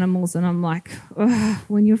patting the animals, and I'm like,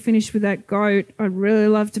 when you're finished with that goat, I'd really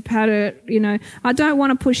love to pat it. You know, I don't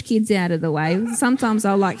want to push kids out of the way. Sometimes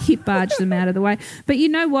I'll like hip barge them out of the way. But you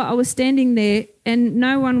know what? I was standing there and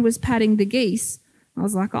no one was patting the geese. I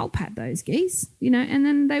was like, I'll pat those geese, you know, and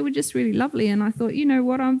then they were just really lovely. And I thought, you know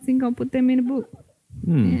what, I think I'll put them in a book.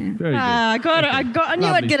 Very good. I knew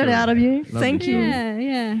I'd get it out of you. Thank you.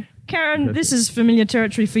 Yeah. Karen, this is familiar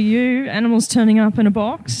territory for you, animals turning up in a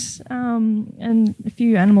box. And a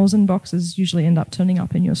few animals in boxes usually end up turning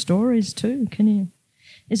up in your stories too.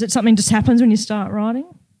 Is it something just happens when you start writing?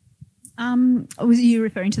 Was you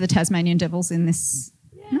referring to the Tasmanian devils in this?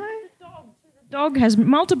 No. Dog has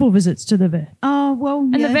multiple visits to the vet. Oh, well,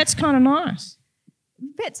 and the vet's kind of nice.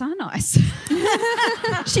 Vets are nice.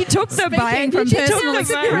 She took the bang from personal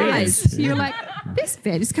experience. You're like, this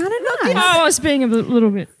vet is kind of nice. Oh, I was being a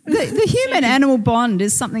little bit. The human-animal bond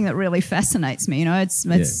is something that really fascinates me. You know, it's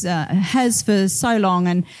has for so long,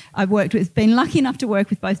 and I've been lucky enough to work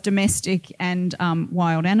with both domestic and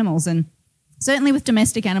wild animals, and certainly with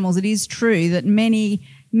domestic animals, it is true that many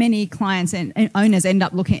clients and owners end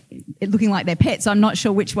up looking like their pets. I'm not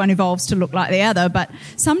sure which one evolves to look like the other, but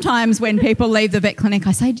sometimes when people leave the vet clinic,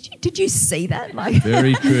 I say, did you see that? Like,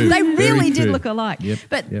 very true. They really did look alike. Yep.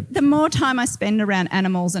 But the more time I spend around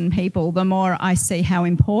animals and people, the more I see how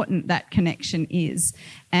important that connection is.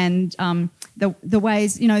 And the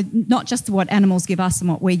ways, you know, not just what animals give us and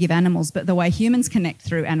what we give animals, but the way humans connect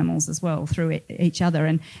through animals as well, through each other.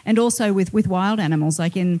 And also with wild animals,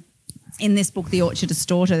 like in in this book, The Orchard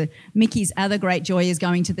Distorter, Mickey's other great joy is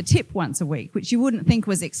going to the tip once a week, which you wouldn't think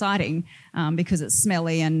was exciting because it's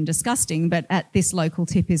smelly and disgusting. But at this local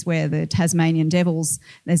tip is where the Tasmanian devils,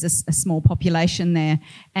 there's a small population there,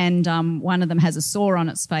 and one of them has a sore on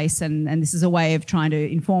its face, and this is a way of trying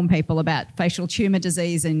to inform people about facial tumour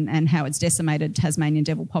disease and how it's decimated Tasmanian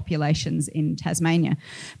devil populations in Tasmania.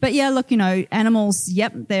 But yeah, look, animals,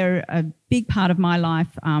 yep, they're a big part of my life,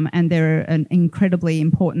 and they're an incredibly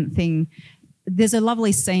important thing. There's a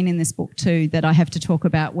lovely scene in this book too that I have to talk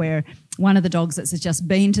about, where one of the dogs that's just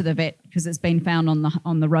been to the vet because it's been found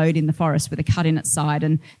on the road in the forest with a cut in its side,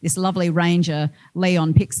 and this lovely ranger,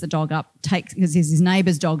 Leon, picks the dog up, because it's his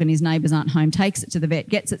neighbour's dog and his neighbours aren't home, takes it to the vet,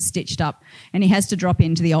 gets it stitched up, and he has to drop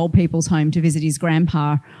into the old people's home to visit his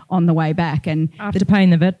grandpa on the way back. And After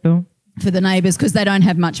paying the vet bill. For the neighbours, because they don't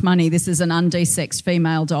have much money. This is an undesexed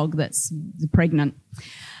female dog that's pregnant.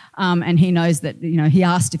 And he knows that, he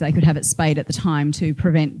asked if they could have it spayed at the time to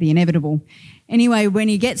prevent the inevitable. Anyway, when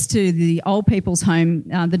he gets to the old people's home,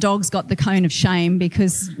 the dog's got the cone of shame,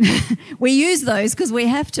 because we use those because we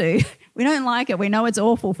have to. We don't like it. We know it's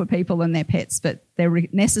awful for people and their pets, but they're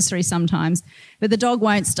necessary sometimes. But the dog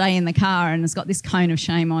won't stay in the car and has got this cone of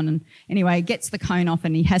shame on. And anyway, he gets the cone off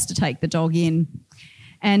and he has to take the dog in.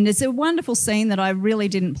 And it's a wonderful scene that I really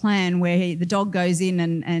didn't plan, where the dog goes in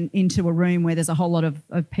and into a room where there's a whole lot of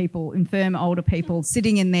people, infirm older people,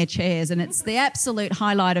 sitting in their chairs. And it's the absolute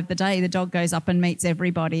highlight of the day. The dog goes up and meets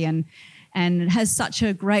everybody, and it has such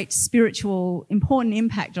a great spiritual, important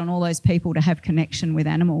impact on all those people to have connection with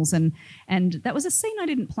animals. And that was a scene I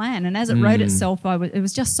didn't plan. And as it wrote itself, it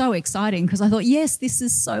was just so exciting, because I thought, yes, this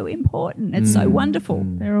is so important. It's so wonderful.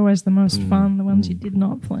 They're always the most fun, the ones you did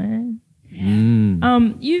not plan.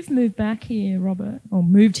 You've moved back here, Robert, or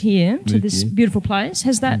moved here to this beautiful place.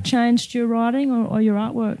 Has that changed your writing or your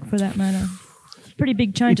artwork, for that matter? Pretty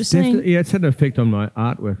big change of scene. Yeah, it's had an effect on my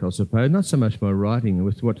artwork, I suppose. Not so much my writing.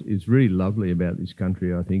 With what is really lovely about this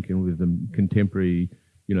country, I think, and with the contemporary,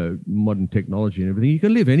 modern technology and everything, you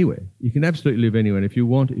can live anywhere. You can absolutely live anywhere. And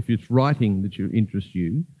if it's writing that interests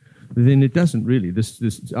you, then it doesn't really.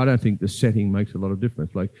 I don't think the setting makes a lot of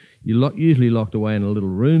difference. Like, you're usually locked away in a little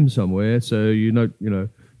room somewhere, so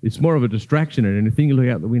it's more of a distraction than anything. You look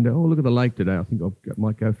out the window, oh, look at the lake today. I think I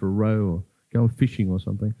might go for a row or go fishing or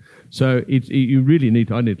something. So you really need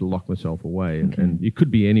to. I need to lock myself away, and it could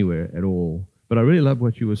be anywhere at all. But I really love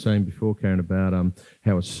what you were saying before, Karen, about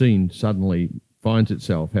how a scene suddenly finds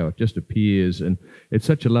itself, how it just appears, and it's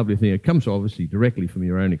such a lovely thing. It comes obviously directly from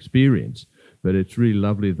your own experience. But it's really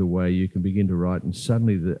lovely the way you can begin to write, and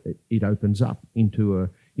suddenly it opens up into a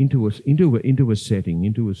setting,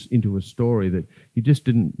 into a story that you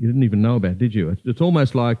didn't even know about, did you? It's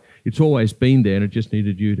almost like it's always been there, and it just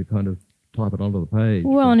needed you to kind of type it onto the page.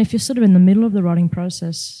 Well, and if you're sort of in the middle of the writing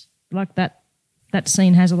process, like that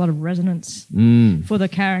scene has a lot of resonance for the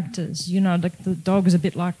characters. The dog is a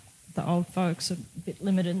bit like the old folks, a bit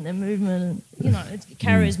limited in their movement, and it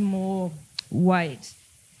carries more weight.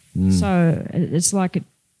 So it's like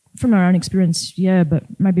from our own experience, but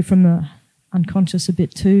maybe from the unconscious a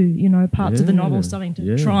bit too, parts of the novel starting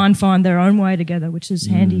to try and find their own way together, which is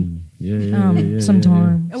handy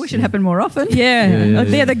sometimes. I wish it happened more often.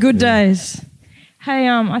 They're the good days. Hey,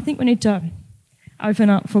 I think we need to open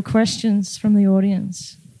up for questions from the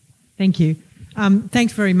audience. Thank you.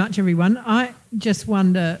 Thanks very much, everyone. I just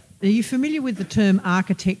wonder, are you familiar with the term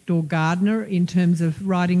architect or gardener in terms of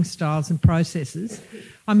writing styles and processes?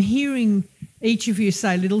 I'm hearing each of you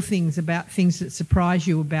say little things about things that surprise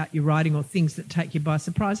you about your writing or things that take you by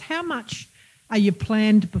surprise. How much are you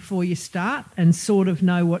planned before you start and sort of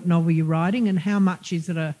know what novel you're writing, and how much is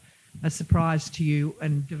it a surprise to you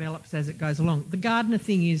and develops as it goes along? The gardener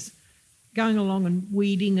thing is going along and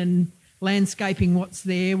weeding and landscaping what's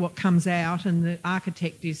there, what comes out, and the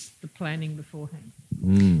architect is the planning beforehand.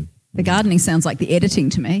 The gardening sounds like the editing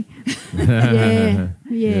to me. Yeah.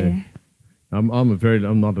 I'm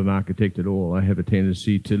not an architect at all. I have a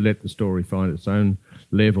tendency to let the story find its own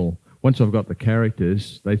level. Once I've got the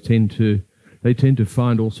characters, they tend to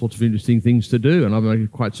find all sorts of interesting things to do, and I'm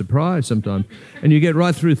quite surprised sometimes. And you get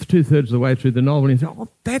right through 2/3 of the way through the novel, and you think, oh,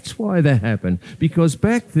 that's why that happened, because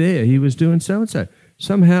back there he was doing so and so.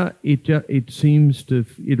 Somehow it seems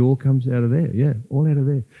it all comes out of there, all out of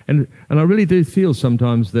there. And I really do feel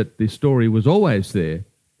sometimes that the story was always there,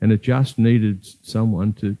 and it just needed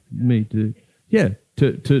someone to nurture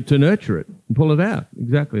it and pull it out.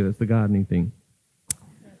 Exactly, that's the gardening thing.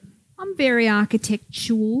 I'm very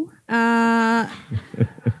architectural.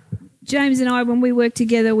 James and I, when we work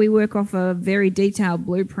together, we work off a very detailed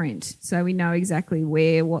blueprint, so we know exactly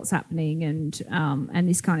what's happening, and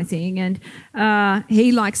this kind of thing. And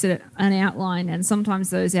he likes an outline, and sometimes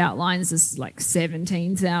those outlines is like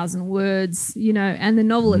 17,000 words, and the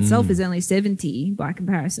novel itself is only 70 by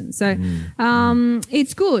comparison. So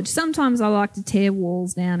it's good. Sometimes I like to tear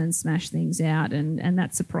walls down and smash things out, and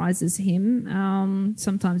that surprises him.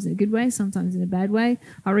 Sometimes in a good way, sometimes in a bad way.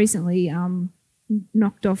 I recently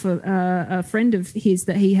knocked off a friend of his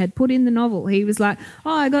that he had put in the novel. He was like,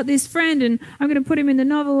 I got this friend and I'm going to put him in the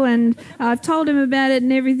novel, and I've told him about it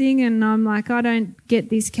and everything, and I'm like, I don't get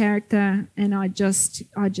this character, and I just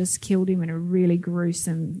killed him in a really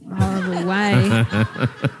gruesome, horrible way.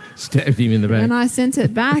 Stabbed him in the back. And I sent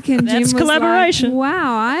it back, and Jim was collaboration. like,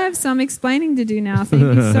 wow, I have some explaining to do now. Thank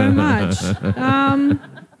you so much.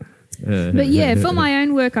 But yeah, for my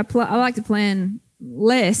own work, I like to plan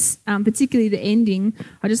less, particularly the ending.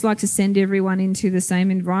 I just like to send everyone into the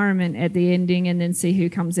same environment at the ending and then see who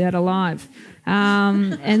comes out alive.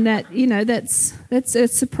 And that,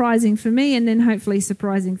 that's surprising for me, and then hopefully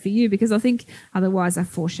surprising for you, because I think otherwise I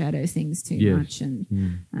foreshadow things too much and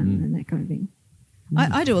that kind of thing.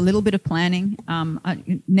 I do a little bit of planning.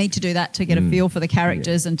 I need to do that to get a feel for the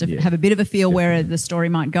characters and to have a bit of a feel where the story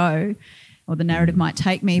might go, or the narrative might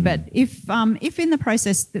take me. But if in the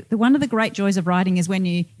process, one of the great joys of writing is when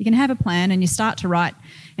you can have a plan and you start to write,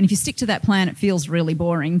 and if you stick to that plan, it feels really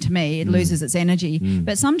boring to me. It loses its energy.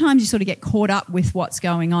 But sometimes you sort of get caught up with what's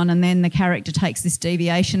going on, and then the character takes this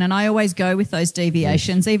deviation, and I always go with those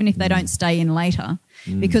deviations, even if they don't stay in later.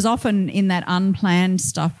 Because often in that unplanned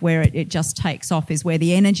stuff where it just takes off is where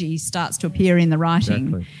the energy starts to appear in the writing.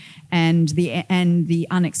 Exactly. and the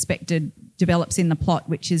unexpected develops in the plot,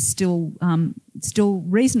 which is still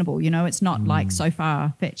reasonable. It's not like so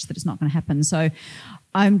far-fetched that it's not going to happen. So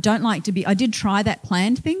I don't like to be... I did try that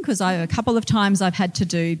planned thing, because a couple of times I've had to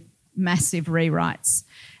do massive rewrites,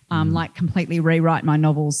 like completely rewrite my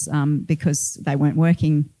novels because they weren't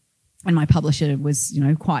working. And my publisher was,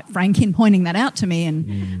 quite frank in pointing that out to me.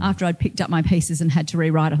 And after I'd picked up my pieces and had to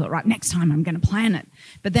rewrite, I thought, right, next time I'm going to plan it.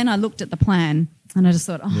 But then I looked at the plan and I just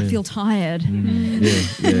thought, I feel tired.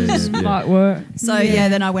 Might work. So,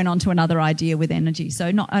 then I went on to another idea with energy. So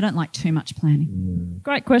I don't like too much planning.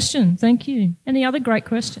 Great question. Thank you. Any other great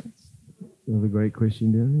questions? Another great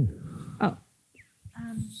question down there.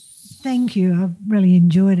 Thank you. I've really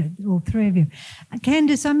enjoyed it, all three of you.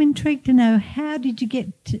 Candice, I'm intrigued to know, how did you get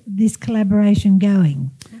this collaboration going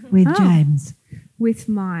with James? With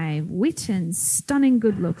my wit and stunning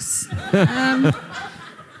good looks.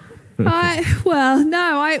 I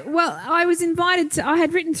was invited to... I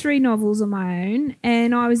had written 3 novels on my own,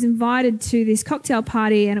 and I was invited to this cocktail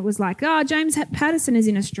party, and it was like, James Patterson is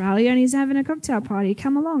in Australia and he's having a cocktail party.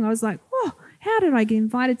 Come along. I was like, whoa. How did I get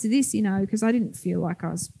invited to this, because I didn't feel like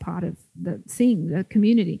I was part of the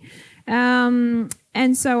community. And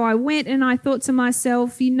so I went, and I thought to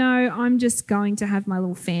myself, I'm just going to have my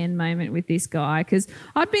little fan moment with this guy, because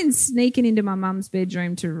I'd been sneaking into my mum's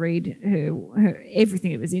bedroom to read her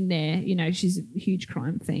everything that was in there. She's a huge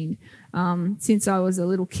crime fiend since I was a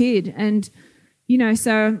little kid. And,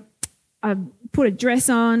 so I put a dress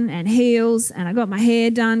on and heels, and I got my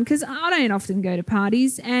hair done, because I don't often go to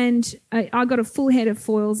parties, and I got a full head of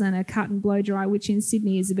foils and a cut and blow dry, which in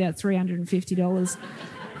Sydney is about $350.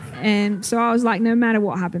 And so I was like, no matter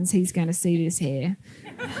what happens, he's going to see this hair.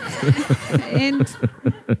 And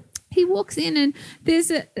he walks in, and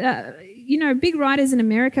there's big writers in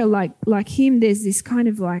America like him, there's this kind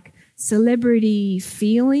of like celebrity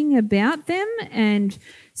feeling about them. And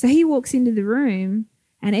so he walks into the room,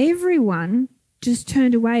 and everyone just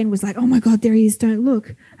turned away and was like, oh, my God, there he is, don't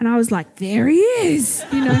look. And I was like, there he is.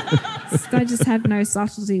 They just have no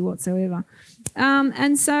subtlety whatsoever.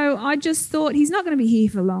 And so I just thought, he's not going to be here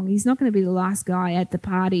for long. He's not going to be the last guy at the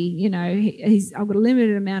party. I've got a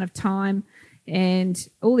limited amount of time, and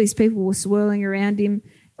all these people were swirling around him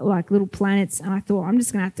like little planets. And I thought, I'm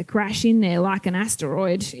just going to have to crash in there like an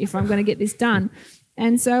asteroid if I'm going to get this done.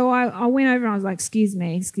 And so I went over and I was like, excuse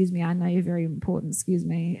me, I know you're very important, excuse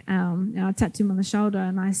me. And I tapped him on the shoulder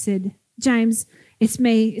and I said, James, it's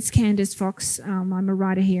me, it's Candice Fox. I'm a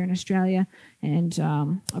writer here in Australia, and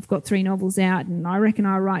I've got 3 novels out, and I reckon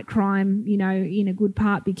I write crime, in a good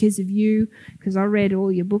part because of you, because I read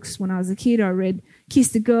all your books when I was a kid. I read Kiss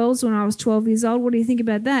the Girls when I was 12 years old. What do you think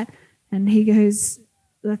about that? And he goes,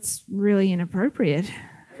 that's really inappropriate.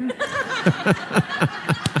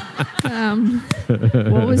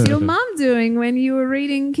 What was your mum doing when you were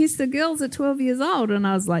reading Kiss the Girls at 12 years old? And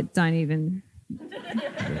I was like, don't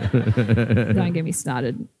get me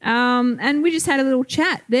started. And we just had a little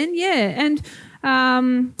chat then, and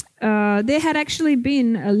there had actually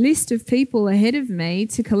been a list of people ahead of me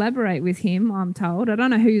to collaborate with him, I'm told. I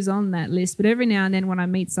don't know who's on that list, but every now and then when I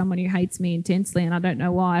meet someone who hates me intensely and I don't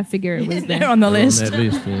know why, I figure it was They're them. on the list. On that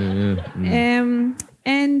list,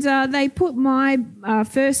 And they put my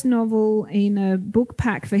first novel in a book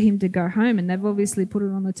pack for him to go home, and they've obviously put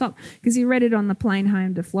it on the top because he read it on the plane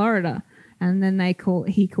home to Florida. And then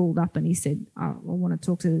he called up and he said, I want to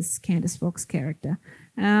talk to this Candace Fox character.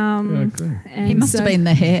 And He must have been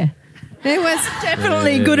the hair. It was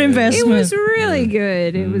Definitely good investment. It was really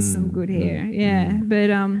good. It was some good hair, yeah. But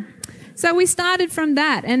so we started from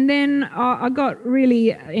that, and then I got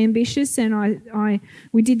really ambitious, and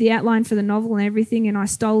we did the outline for the novel and everything, and I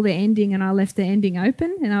stole the ending and I left the ending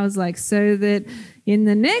open, and I was like, so that in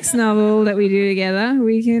the next novel that we do together,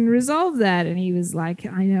 we can resolve that. And he was like,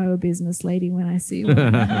 I know a business lady when I see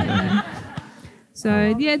one.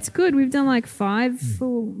 So yeah, it's good. We've done like 4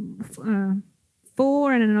 and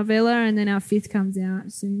a novella, and then our 5th comes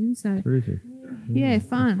out soon. So Terrific. yeah,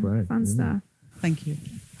 fun great, stuff. Thank you.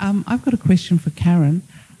 I've got a question for Karen.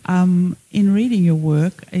 In reading your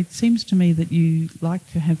work, it seems to me that you like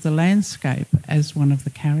to have the landscape as one of the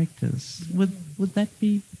characters. Would that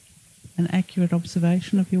be an accurate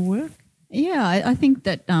observation of your work? Yeah, I think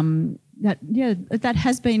that that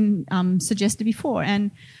has been suggested before,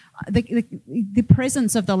 and the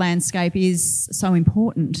presence of the landscape is so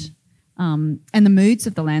important. And the moods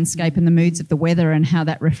of the landscape and the moods of the weather and how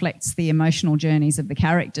that reflects the emotional journeys of the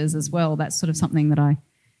characters as well. That's sort of something that I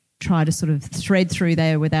try to sort of thread through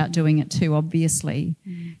there without doing it too obviously.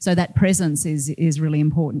 So that presence is really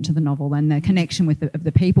important to the novel, and the connection of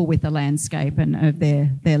the people with the landscape and of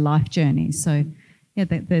their life journeys. So yeah,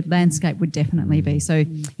 the landscape would definitely be. So,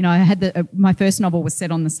 I had my first novel was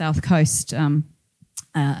set on the South Coast,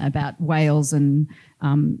 about Wales and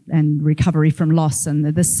recovery from loss, and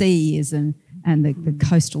the seas and the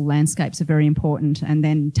coastal landscapes are very important. And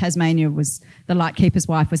then Tasmania was, the Lightkeeper's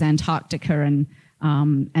wife was Antarctica, and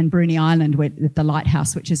Bruny Island, where the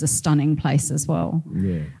lighthouse, which is a stunning place as well.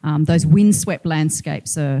 Yeah. Those windswept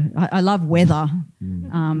landscapes are. I love weather,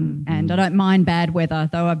 and I don't mind bad weather.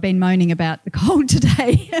 Though I've been moaning about the cold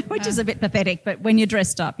today, which is a bit pathetic. But when you're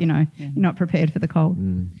dressed up, you're not prepared for the cold.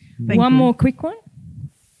 One more quick one.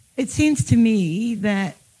 It seems to me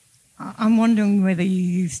that I'm wondering whether you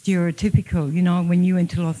use stereotypical, when you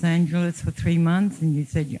went to Los Angeles for 3 months and you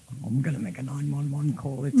said, I'm going to make a 911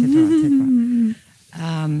 call, etc.,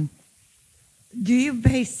 etc. Do you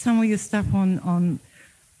base some of your stuff on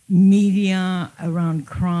media around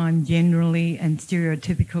crime generally and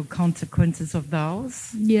stereotypical consequences of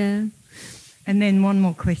those? Yeah. And then one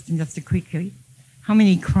more question, just to quickly. How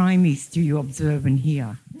many crimies do you observe and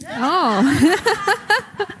hear? Oh.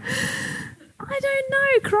 I don't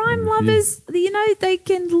know. Crime lovers, they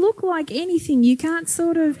can look like anything. You can't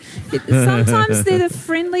sometimes they're the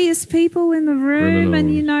friendliest people in the room, and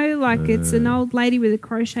it's an old lady with a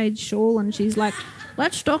crocheted shawl and she's like,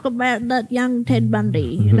 let's talk about that young Ted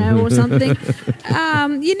Bundy, or something.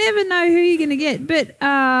 You never know who you're going to get.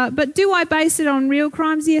 But do I base it on real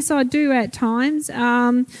crimes? Yes, I do at times.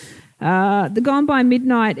 The Gone by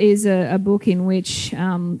Midnight is a book in which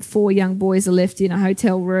 4 young boys are left in a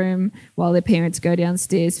hotel room while their parents go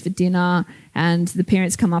downstairs for dinner, and the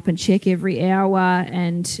parents come up and check every hour,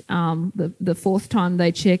 and the 4th time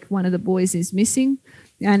they check, one of the boys is missing.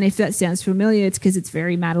 And if that sounds familiar, it's because it's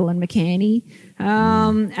very Madeline McCanny.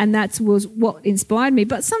 And that was what inspired me.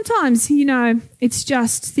 But sometimes, it's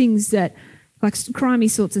just things that, like crimey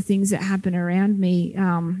sorts of things that happen around me.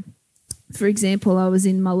 For example, I was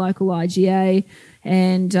in my local IGA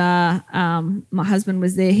and my husband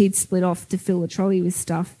was there. He'd split off to fill a trolley with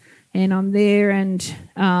stuff. And I'm there, and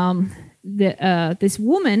this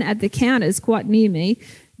woman at the counters quite near me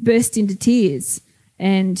burst into tears.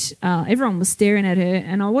 And everyone was staring at her,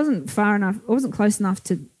 and I wasn't close enough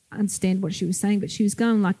to understand what she was saying, but she was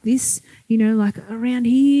going like this, like around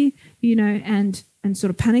here, and sort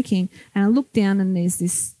of panicking. And I looked down, and there's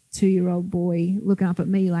this 2-year-old boy looking up at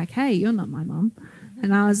me like, hey, you're not my mum.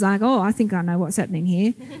 And I was like, I think I know what's happening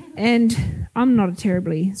here. And I'm not a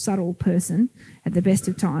terribly subtle person at the best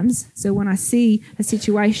of times. So when I see a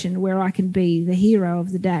situation where I can be the hero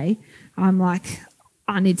of the day, I'm like,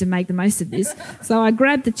 I need to make the most of this. So I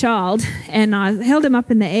grabbed the child and I held him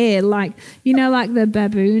up in the air like the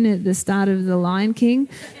baboon at the start of The Lion King.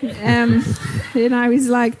 And I was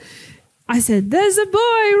like, I said, there's a boy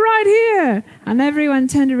right here. And everyone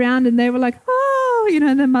turned around and they were like, oh,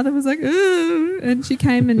 and the mother was like, oh, and she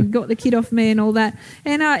came and got the kid off me and all that.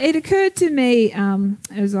 And it occurred to me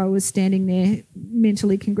as I was standing there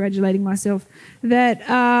mentally congratulating myself that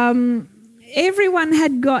everyone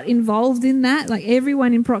had got involved in that. Like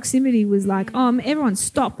everyone in proximity was like, everyone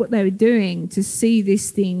stopped what they were doing to see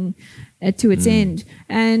this thing to its end.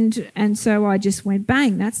 And so I just went,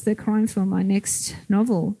 bang, that's the crime film, my next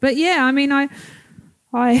novel. But yeah, I mean,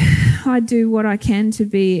 I do what I can to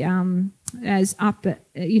be as up,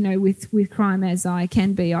 with crime as I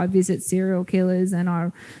can be. I visit serial killers, and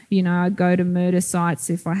I go to murder sites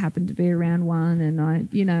if I happen to be around one, and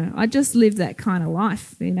I just live that kind of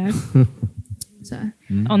life, So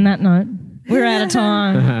On that note, we're out of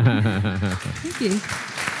time. Thank you.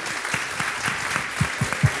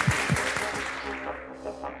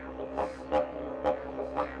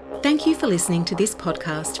 Thank you for listening to this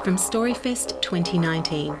podcast from Storyfest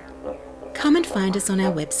 2019. Come and find us on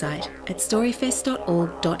our website at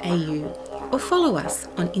storyfest.org.au or follow us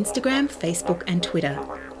on Instagram, Facebook and Twitter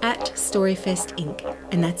at Storyfest Inc.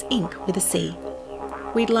 And that's Inc. with a C.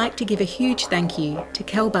 We'd like to give a huge thank you to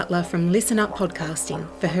Kel Butler from Listen Up Podcasting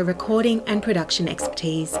for her recording and production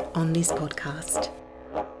expertise on this podcast.